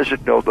 He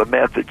doesn't know the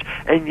methods.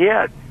 And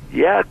yet,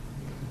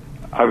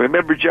 I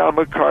remember John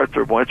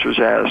MacArthur once was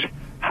asked,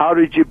 "How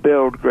did you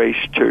build Grace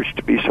Church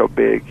to be so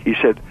big?" He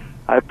said,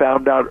 "I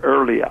found out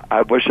early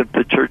I wasn't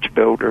the church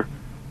builder.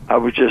 I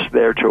was just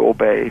there to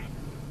obey.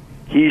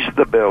 He's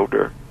the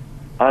builder.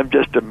 I'm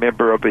just a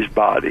member of his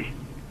body."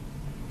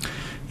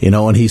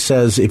 And he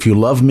says, if you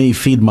love me,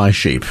 feed my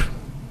sheep.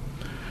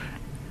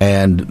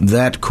 And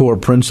that core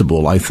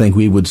principle, I think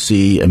we would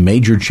see a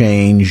major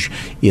change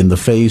in the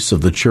face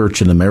of the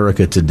church in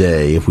America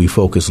today if we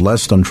focus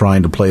less on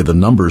trying to play the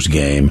numbers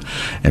game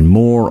and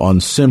more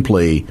on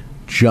simply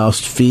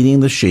just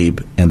feeding the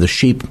sheep and the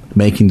sheep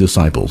making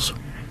disciples.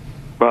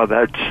 Well,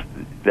 that's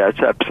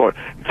absolutely.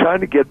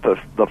 Trying to get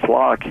the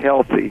flock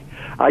healthy.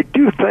 I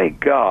do thank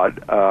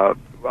God.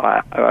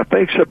 I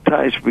think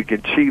sometimes we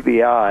can see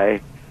the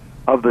eye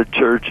of the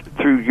church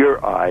through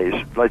your eyes,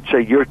 let's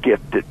say your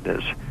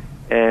giftedness.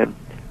 And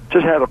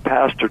just had a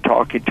pastor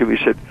talking to me,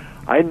 he said,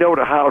 I know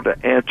how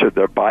to answer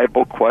their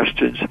Bible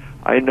questions.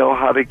 I know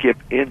how to give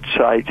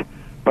insight,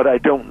 but I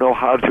don't know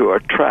how to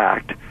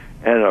attract.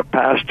 And a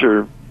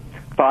pastor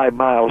 5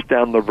 miles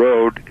down the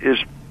road is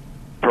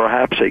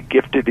perhaps a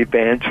gifted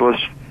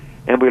evangelist.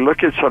 And we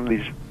look at some of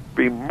these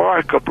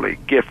remarkably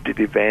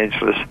gifted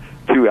evangelists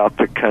throughout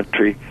the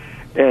country,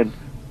 and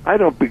I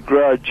don't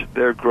begrudge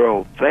their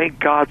growth. Thank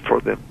God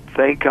for them.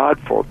 Thank God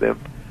for them.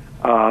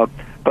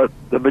 But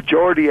the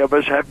majority of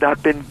us have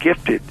not been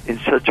gifted in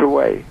such a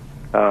way.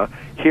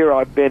 Here,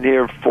 I've been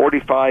here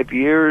 45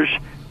 years,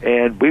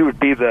 and we would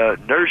be the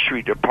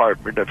nursery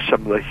department of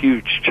some of the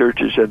huge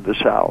churches in the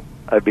South.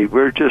 I mean,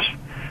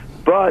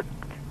 but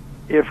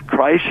if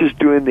Christ is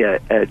doing the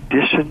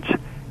additions,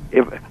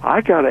 if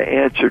I got to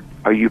answer,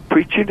 are you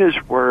preaching His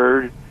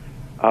Word?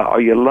 Are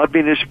you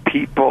loving His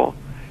people?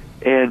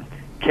 And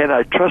can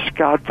I trust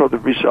God for the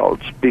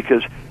results?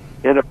 Because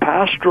in a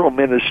pastoral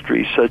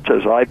ministry such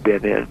as I've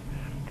been in,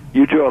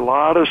 you do a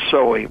lot of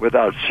sowing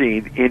without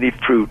seeing any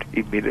fruit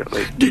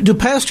immediately. Do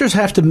pastors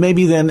have to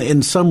maybe then,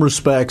 in some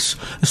respects,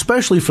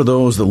 especially for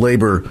those that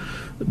labor,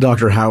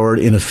 Dr. Howard,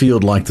 in a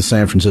field like the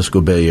San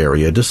Francisco Bay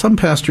Area, do some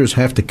pastors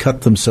have to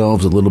cut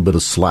themselves a little bit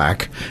of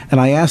slack?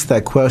 And I ask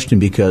that question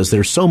because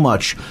there's so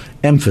much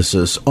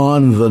emphasis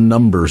on the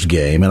numbers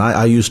game. And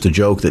I used to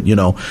joke that,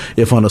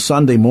 if on a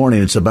Sunday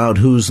morning it's about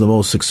who's the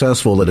most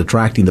successful at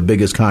attracting the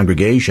biggest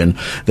congregation,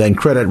 then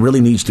credit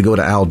really needs to go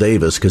to Al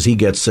Davis because he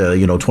gets,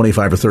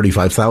 25 or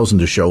 35,000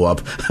 to show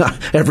up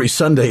every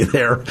Sunday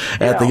there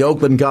at the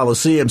Oakland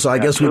Coliseum. So I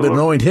guess we've been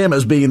knowing him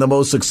as being the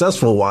most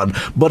successful one.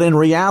 But in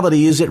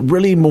reality, is it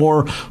really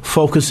more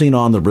focusing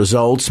on the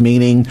results,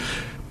 meaning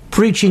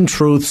preaching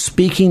truth,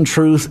 speaking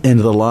truth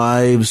into the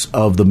lives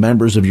of the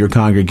members of your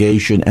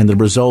congregation, and the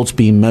results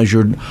being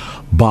measured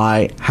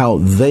by how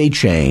they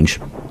change,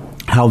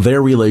 how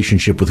their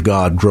relationship with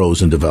God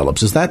grows and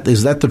develops? Is that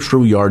the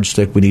true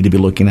yardstick we need to be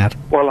looking at?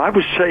 Well, I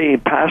would say in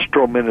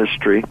pastoral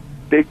ministry,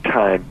 big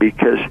time,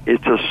 because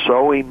it's a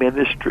sowing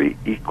ministry,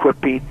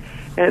 equipping.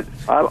 And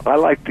I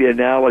like the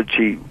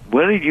analogy,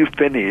 when do you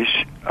finish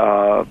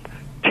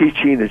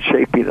teaching and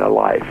shaping a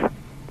life?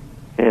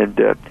 And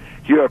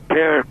you're a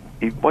parent.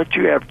 Once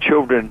you have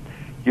children,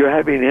 you're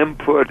having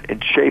input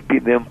and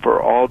shaping them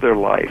for all their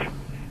life.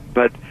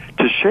 But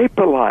to shape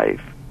a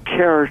life,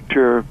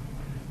 character,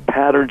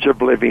 patterns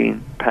of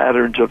living,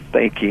 patterns of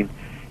thinking,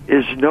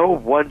 is no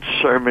one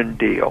sermon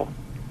deal.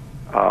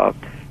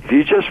 If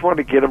you just want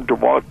to get them to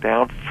walk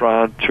down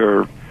front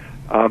or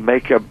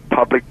make a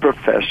public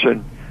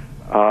profession,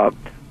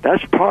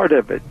 that's part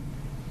of it.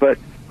 But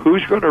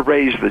who's going to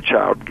raise the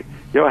child?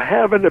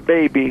 Having a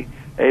baby,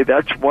 hey,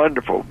 that's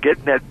wonderful.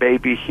 Getting that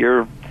baby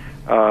here,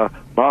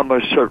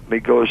 Mama certainly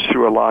goes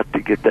through a lot to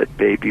get that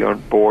baby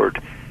on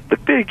board. The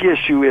big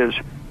issue is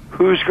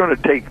who's going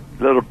to take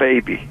little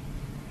baby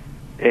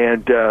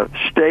and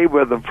stay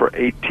with them for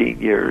 18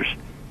 years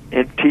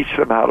and teach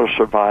them how to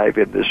survive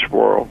in this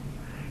world.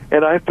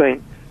 And I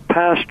think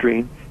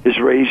pastoring is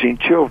raising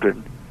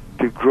children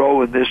to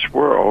grow in this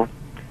world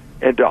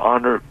and to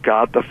honor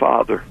God the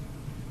Father.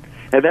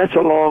 And that's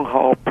a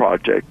long-haul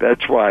project.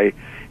 That's why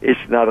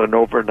it's not an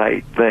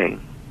overnight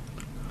thing.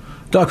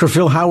 Dr.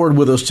 Phil Howard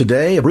with us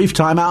today. A brief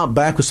time out,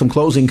 back with some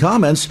closing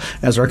comments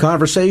as our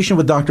conversation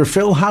with Dr.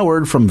 Phil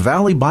Howard from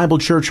Valley Bible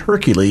Church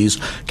Hercules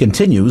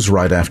continues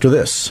right after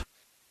this.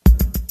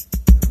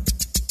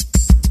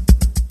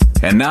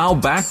 And now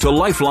back to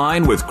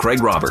Lifeline with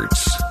Craig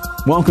Roberts.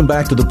 Welcome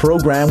back to the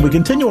program. We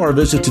continue our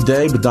visit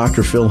today with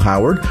Dr. Phil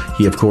Howard.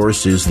 He, of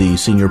course, is the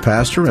senior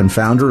pastor and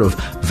founder of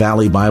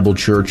Valley Bible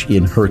Church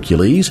in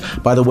Hercules.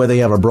 By the way, they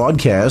have a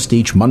broadcast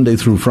each Monday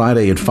through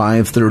Friday at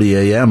 5:30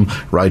 a.m.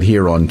 right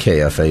here on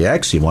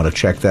KFAX. You want to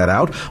check that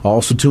out.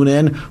 Also tune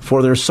in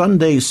for their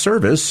Sunday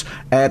service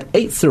at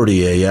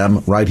 8:30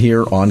 a.m. right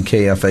here on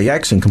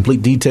KFAX. And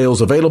complete details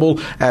available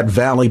at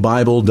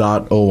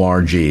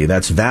valleybible.org.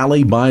 That's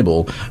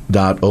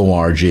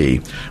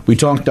valleybible.org. We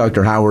talked,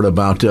 Dr. Howard,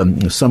 about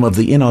some of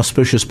the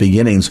inauspicious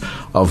beginnings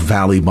of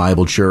Valley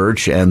Bible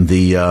Church and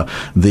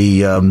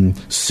the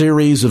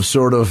series of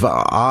sort of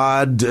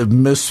odd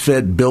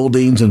misfit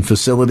buildings and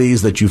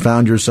facilities that you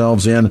found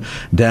yourselves in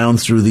down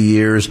through the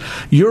years.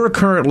 Your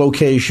current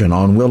location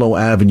on Willow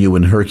Avenue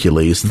in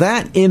Hercules,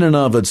 that in and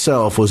of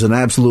itself was an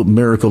absolute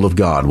miracle of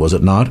God, was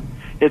it not?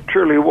 It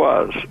truly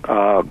was.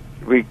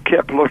 We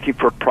kept looking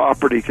for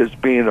property because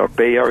being a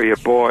Bay Area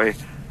boy,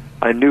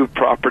 I knew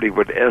property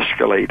would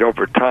escalate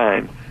over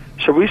time.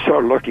 So we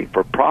started looking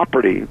for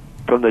property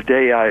from the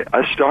day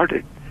I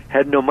started.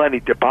 Had no money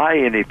to buy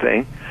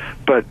anything,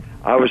 but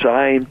I was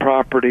eyeing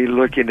property,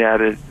 looking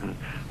at it. And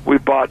we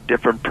bought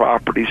different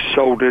properties,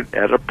 sold it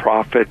at a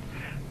profit,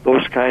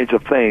 those kinds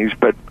of things.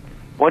 But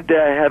one day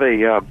I had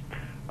a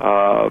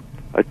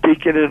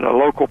deacon in a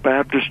local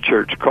Baptist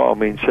church call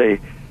me and say,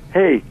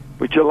 "Hey,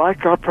 would you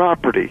like our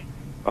property?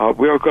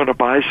 We are going to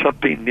buy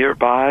something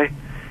nearby."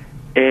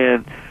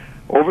 And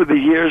over the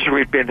years,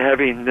 we've been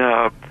having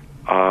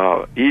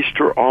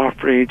Easter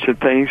offerings and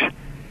things,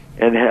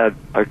 and had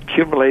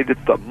accumulated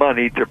the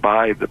money to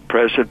buy the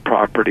present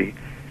property.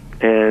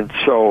 And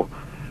so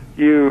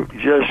you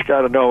just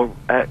got to know,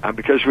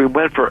 because we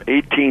went for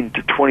 18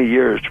 to 20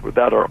 years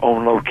without our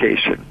own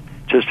location,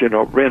 just,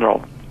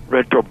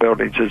 rental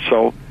buildings. And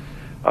so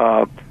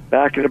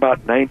back in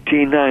about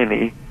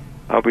 1990,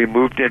 we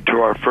moved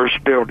into our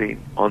first building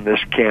on this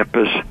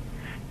campus,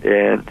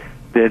 and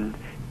then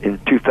in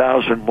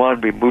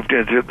 2001 we moved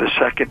into the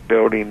second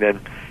building. And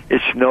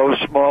it's no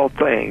small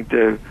thing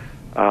to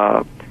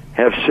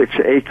have 6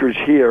 acres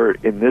here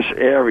in this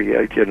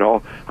area.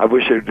 I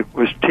wish it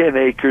was 10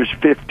 acres,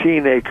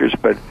 15 acres,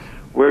 but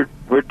we're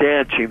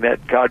dancing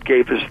that God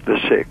gave us the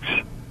 6.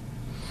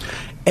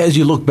 As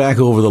you look back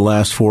over the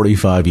last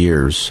 45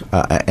 years,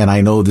 and I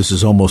know this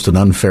is almost an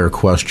unfair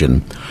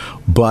question,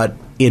 but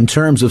in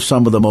terms of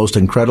some of the most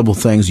incredible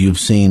things you've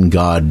seen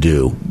God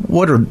do,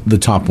 what are the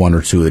top 1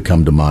 or 2 that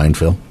come to mind,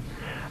 Phil?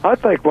 I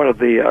think one of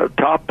the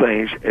top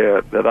things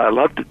that I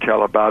love to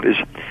tell about is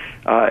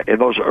in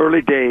those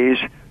early days,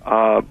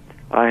 I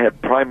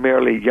had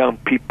primarily young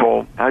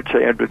people, I'd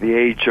say under the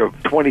age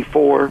of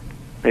 24,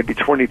 maybe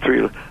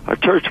 23, a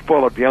church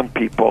full of young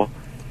people.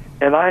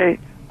 And I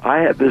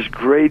had this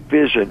great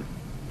vision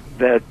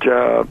that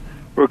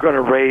we're going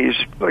to raise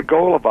a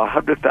goal of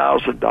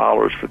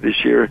 $100,000 for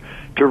this year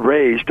to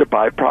raise to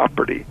buy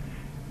property.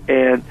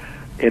 And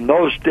in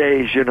those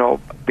days,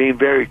 being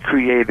very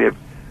creative,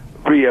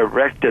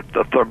 re-erected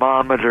the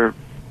thermometer,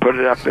 put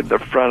it up in the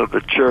front of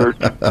the church,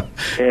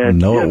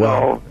 and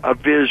a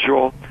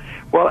visual.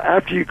 Well,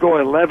 after you go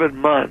 11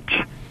 months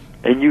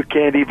and you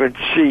can't even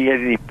see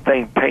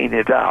anything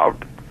painted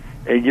out,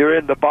 and you're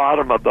in the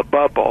bottom of the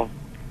bubble,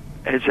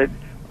 and said,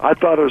 "I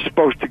thought it was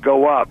supposed to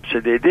go up."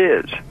 Said, "It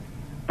is,"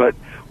 but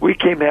we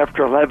came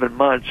after 11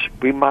 months.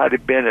 We might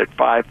have been at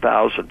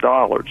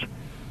 $5,000.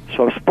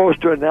 So I'm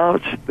supposed to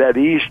announce that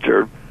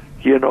Easter,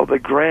 the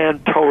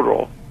grand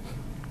total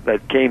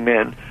that came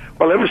in.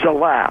 Well, it was a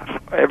laugh.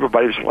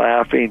 Everybody's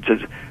laughing.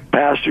 Says,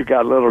 "Pastor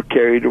got a little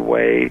carried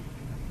away.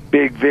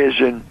 Big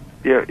vision.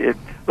 A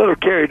little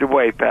carried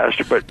away,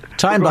 Pastor." But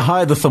time to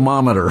hide the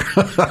thermometer.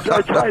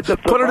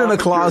 Put it in a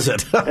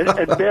closet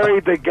and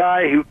bury the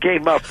guy who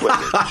came up with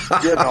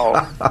it.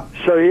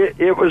 So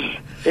it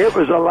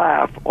was a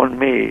laugh on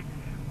me.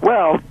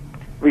 Well,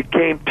 we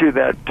came to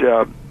that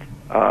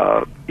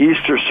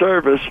Easter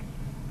service,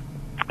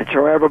 and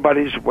so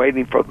everybody's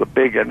waiting for the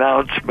big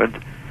announcement.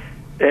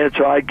 And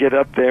so I get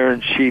up there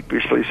and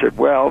sheepishly said,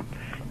 "Well,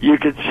 you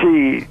can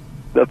see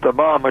the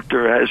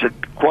thermometer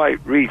hasn't quite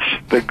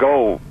reached the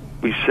goal,"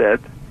 we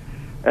said.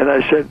 And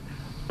I said,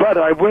 "But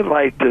I would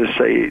like to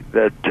say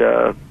that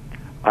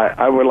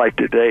I would like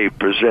today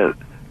present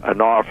an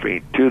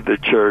offering to the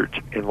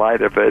church in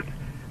light of it."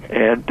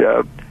 And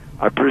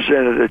I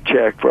presented a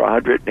check for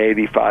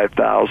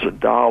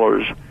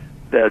 $185,000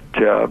 that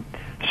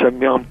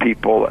some young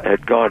people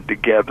had gone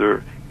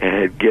together and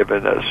had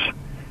given us.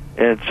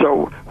 And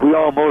so we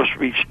almost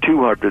reached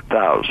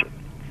 200,000.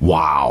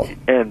 Wow!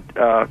 And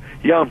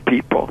young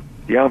people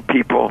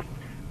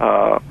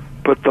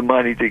put the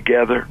money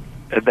together,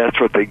 and that's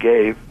what they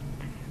gave.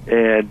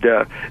 And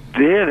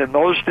then in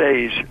those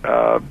days,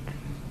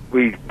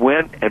 we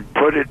went and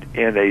put it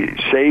in a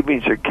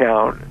savings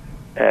account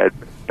at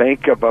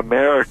Bank of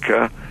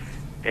America.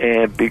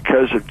 And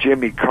because of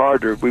Jimmy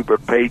Carter, we were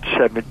paid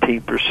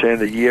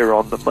 17% a year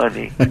on the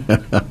money.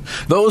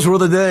 Those were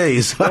the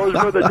days. Those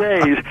were the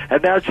days.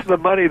 And that's the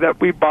money that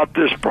we bought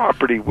this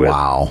property with.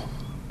 Wow.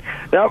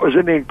 That was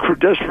an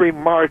just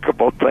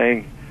remarkable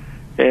thing.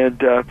 And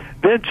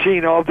then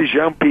seeing all these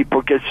young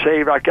people get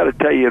saved, I got to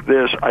tell you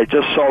this. I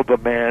just saw the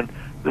man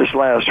this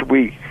last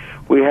week.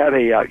 We had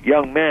a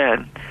young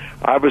man.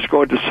 I was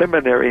going to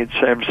seminary in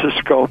San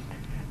Francisco.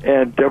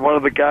 And one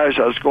of the guys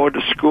I was going to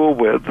school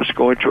with was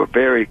going to a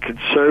very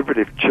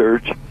conservative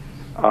church,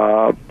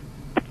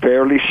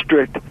 fairly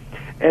strict.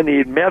 And he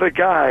had met a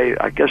guy,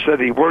 I guess, that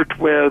he worked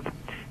with,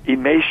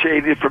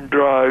 emaciated from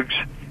drugs,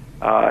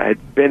 had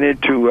been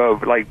into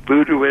like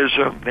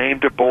voodooism,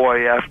 named a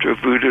boy after a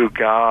voodoo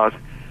god,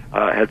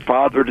 had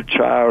fathered a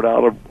child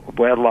out of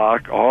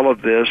wedlock, all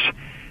of this.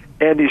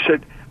 And he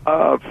said,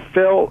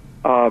 "Phil,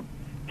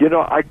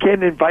 I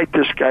can't invite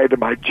this guy to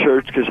my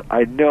church because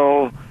I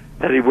know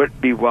that he wouldn't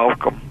be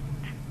welcome.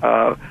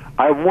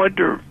 I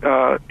wonder,"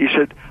 he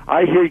said,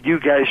 "I hear you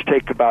guys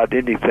take about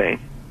anything."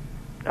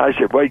 I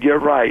said, "Well, you're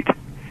right.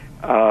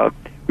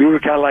 We were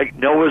kind of like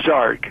Noah's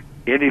Ark.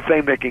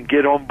 Anything that can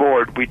get on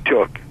board, we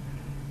took."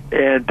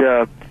 And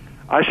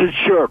I said,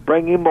 "Sure,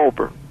 bring him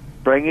over.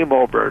 Bring him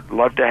over.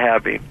 Love to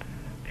have him."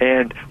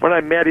 And when I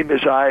met him,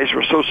 his eyes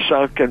were so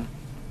sunken.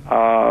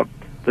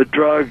 The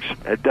drugs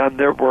had done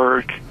their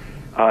work.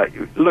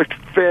 Looked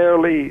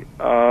fairly.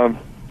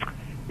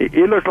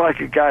 He looked like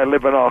a guy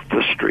living off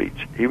the streets.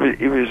 He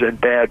was in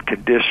bad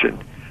condition.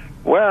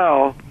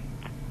 Well,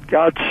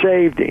 God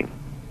saved him.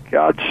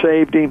 God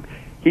saved him.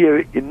 He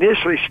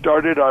initially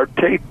started our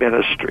tape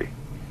ministry,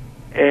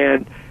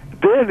 and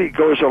then he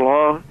goes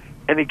along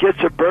and he gets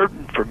a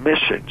burden for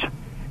missions.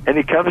 And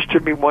he comes to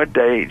me one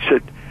day. He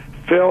said,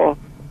 "Phil,"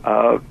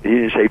 he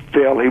didn't say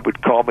Phil. He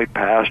would call me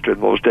pastor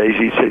in those days.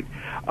 He said,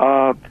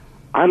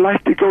 "I'd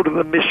like to go to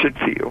the mission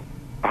field.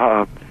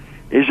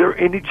 Is there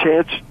any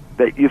chance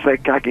that you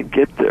think I can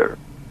get there?"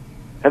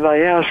 And I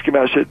asked him,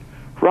 I said,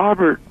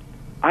 "Robert,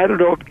 I don't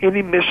know of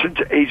any missions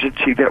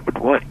agency that would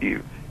want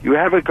you. You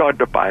haven't gone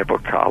to Bible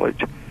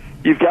college.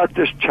 You've got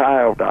this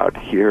child out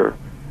here.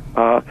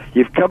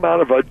 You've come out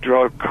of a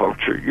drug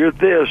culture. You're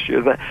this,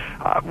 you're that.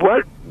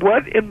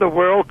 What in the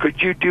world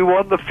could you do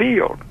on the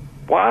field?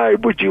 Why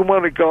would you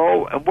want to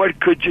go, and what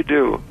could you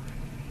do?"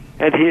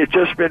 And he had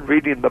just been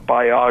reading the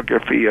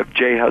biography of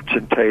J.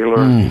 Hudson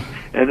Taylor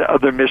and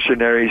other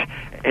missionaries,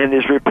 and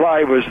his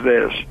reply was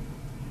this.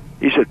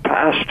 He said,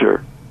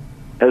 "Pastor,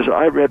 as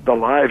I read the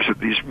lives of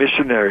these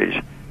missionaries,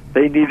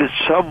 they needed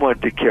someone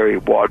to carry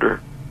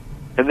water,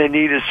 and they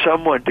needed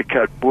someone to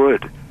cut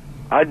wood.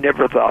 I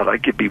never thought I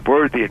could be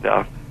worthy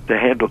enough to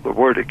handle the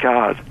Word of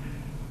God,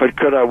 but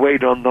could I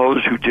wait on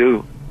those who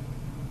do?"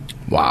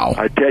 Wow.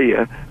 I tell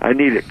you, I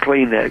needed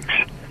Kleenex.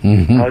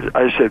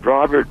 I said,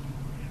 "Robert,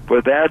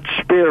 with that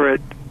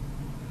spirit,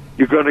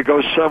 you're going to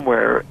go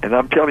somewhere." And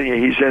I'm telling you,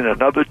 he's in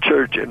another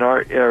church in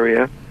our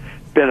area,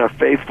 been a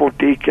faithful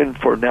deacon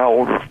for now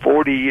over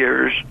 40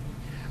 years,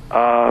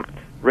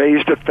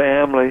 raised a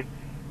family,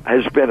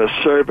 has been a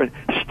servant,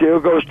 still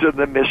goes to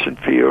the mission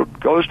field,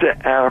 goes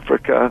to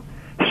Africa,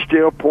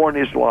 still pouring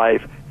his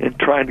life in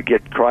trying to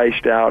get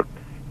Christ out.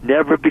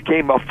 Never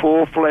became a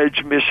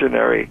full-fledged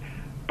missionary,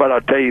 but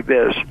I'll tell you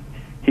this,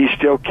 he's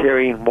still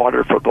carrying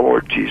water for the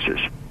Lord Jesus.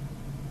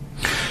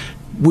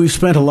 We've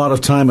spent a lot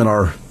of time in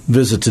our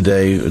visit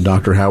today,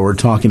 Dr. Howard,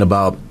 talking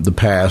about the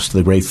past,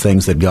 the great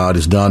things that God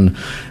has done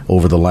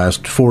over the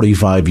last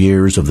 45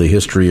 years of the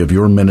history of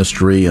your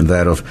ministry and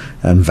that of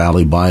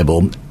Valley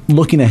Bible.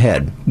 Looking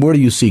ahead, where do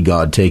you see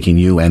God taking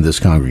you and this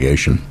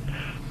congregation?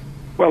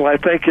 Well, I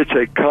think it's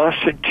a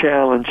constant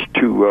challenge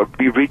to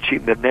be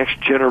reaching the next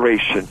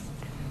generation.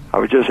 I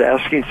was just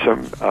asking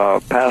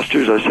some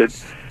pastors, I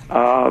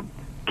said,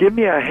 give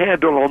me a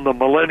handle on the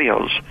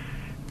millennials.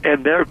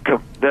 And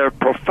their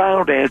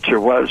profound answer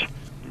was,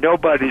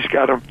 nobody's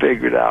got them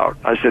figured out.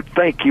 I said,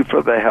 thank you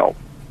for the help.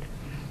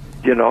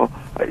 You know,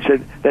 I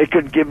said, they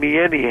couldn't give me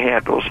any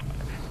handles.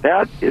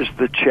 That is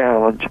the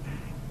challenge.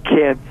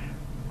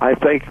 I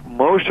think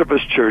most of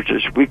us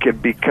churches, we can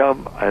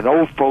become an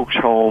old folks'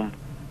 home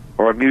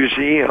or a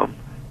museum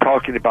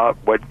talking about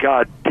what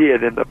God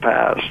did in the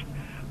past.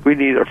 We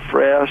need a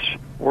fresh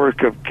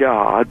work of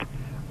God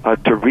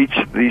to reach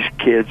these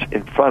kids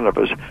in front of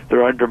us.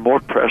 They're under more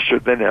pressure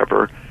than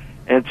ever.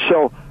 And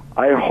so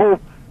I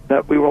hope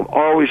that we will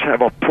always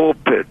have a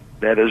pulpit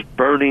that is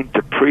burning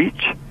to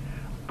preach.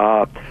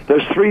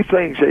 There's three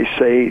things they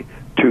say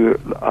to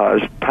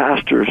as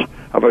pastors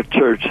of a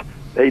church.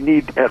 They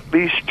need at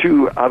least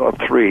 2 out of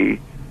 3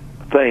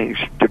 things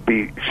to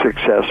be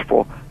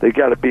successful. They've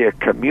got to be a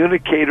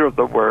communicator of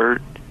the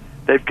Word.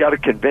 They've got to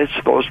convince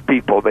those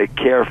people they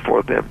care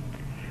for them.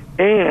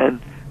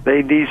 And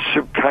they need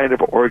some kind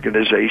of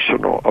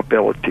organizational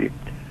ability.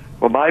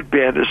 Well, my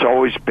bent has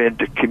always been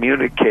to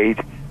communicate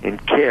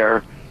and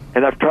care,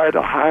 and I've tried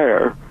to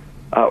hire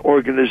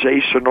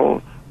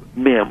organizational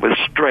men with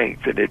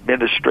strength and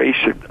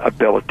administration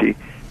ability,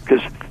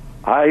 because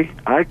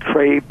I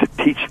crave to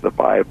teach the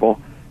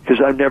Bible, because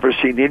I've never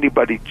seen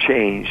anybody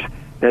change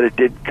that it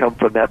didn't come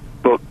from that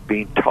book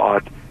being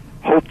taught,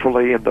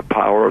 hopefully in the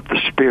power of the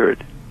Spirit.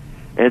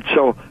 And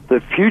so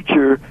the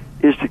future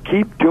is to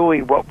keep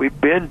doing what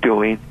we've been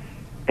doing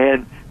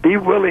and be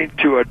willing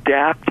to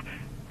adapt.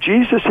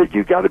 Jesus said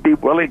you got to be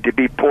willing to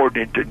be poured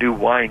into new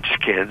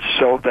wineskins,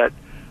 so that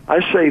I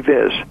say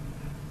this,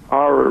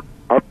 our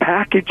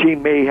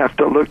packaging may have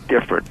to look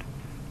different,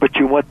 but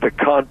you want the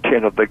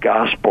content of the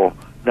gospel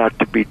not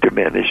to be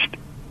diminished.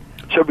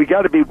 So we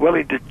got to be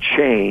willing to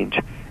change,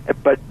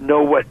 but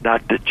know what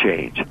not to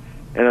change.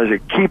 And I say,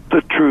 keep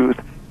the truth,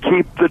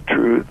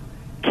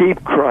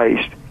 keep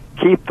Christ,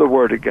 keep the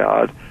Word of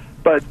God.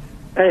 But,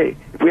 hey,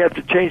 if we have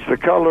to change the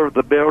color of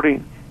the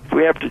building, if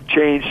we have to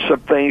change some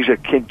things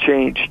that can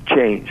change.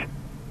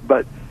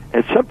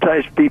 And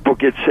sometimes people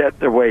get set in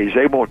their ways.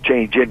 They won't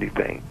change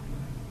anything.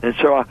 And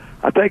so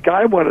I think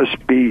I want us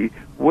to be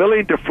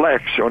willing to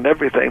flex on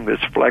everything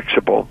that's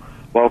flexible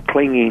while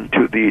clinging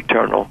to the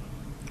eternal.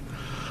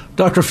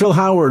 Dr. Phil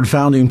Howard,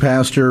 founding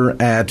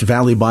pastor at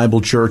Valley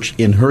Bible Church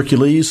in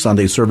Hercules.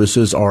 Sunday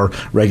services are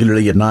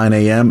regularly at 9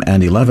 a.m.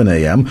 and 11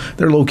 a.m.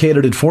 They're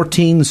located at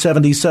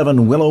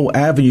 1477 Willow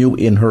Avenue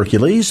in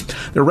Hercules.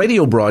 Their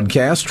radio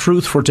broadcast,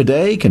 Truth for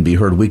Today, can be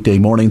heard weekday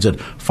mornings at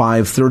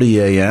 5:30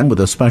 a.m. with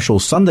a special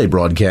Sunday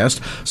broadcast,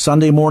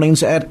 Sunday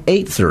mornings at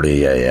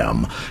 8:30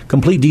 a.m.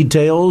 Complete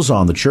details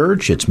on the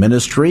church, its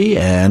ministry,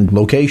 and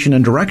location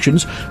and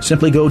directions,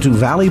 simply go to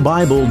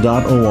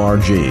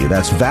valleybible.org.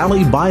 That's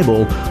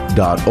valleybible.org.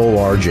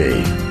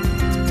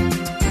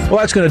 Well,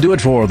 that's going to do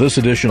it for this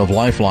edition of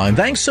Lifeline.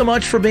 Thanks so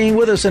much for being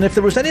with us. And if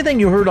there was anything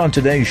you heard on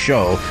today's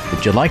show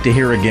that you'd like to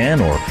hear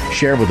again or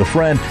share with a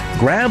friend,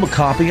 grab a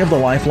copy of the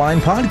Lifeline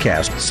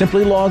podcast.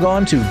 Simply log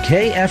on to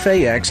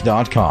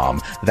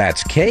kfax.com.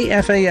 That's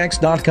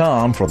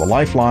kfax.com for the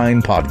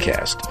Lifeline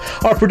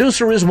podcast. Our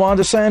producer is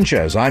Wanda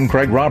Sanchez. I'm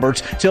Craig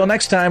Roberts. Till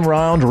next time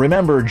round,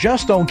 remember,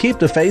 just don't keep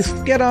the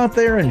faith. Get out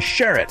there and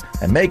share it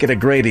and make it a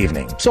great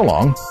evening. So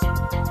long.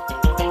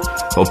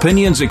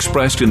 Opinions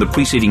expressed in the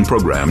preceding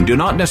program do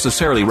not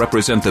necessarily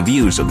represent the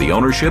views of the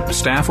ownership,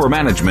 staff, or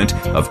management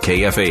of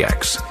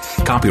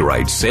KFAX.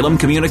 Copyright Salem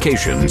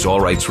Communications, all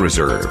rights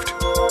reserved.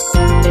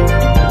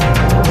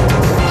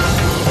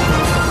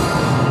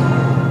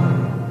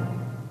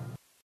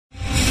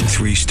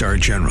 Three-star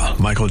General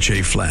Michael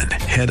J. Flynn,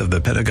 head of the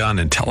Pentagon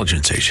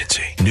Intelligence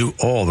Agency, knew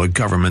all the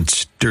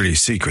government's dirty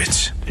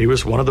secrets. He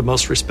was one of the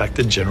most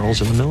respected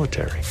generals in the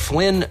military.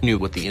 Flynn knew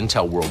what the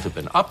intel world had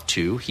been up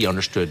to. He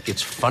understood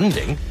its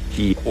funding.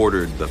 He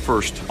ordered the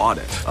first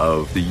audit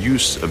of the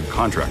use of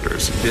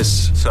contractors.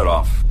 This set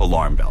off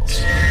alarm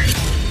bells.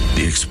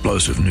 The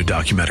explosive new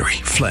documentary,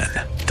 Flynn,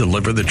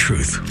 Deliver the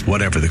Truth,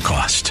 Whatever the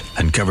Cost,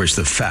 uncovers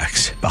the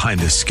facts behind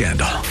this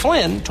scandal.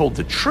 Flynn told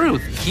the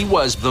truth. He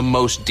was the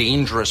most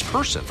dangerous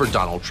person for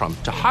Donald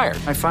Trump to hire.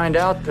 I find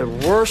out the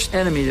worst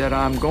enemy that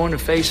I'm going to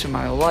face in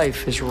my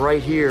life is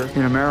right here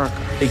in America.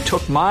 They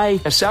took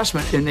my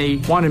assessment and they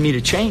wanted me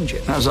to change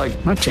it. And I was like,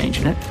 I'm not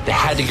changing it. They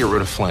had to get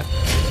rid of Flynn.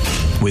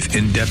 With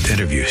in-depth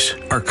interviews,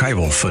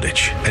 archival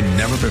footage, and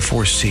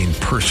never-before-seen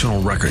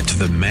personal records of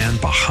the man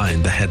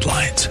behind the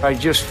headlines. I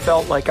just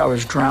felt like I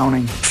was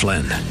drowning.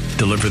 Flynn,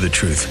 Deliver the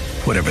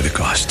Truth, Whatever the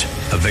Cost.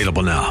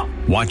 Available now.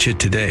 Watch it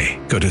today.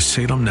 Go to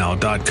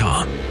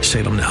salemnow.com.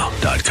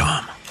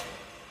 salemnow.com.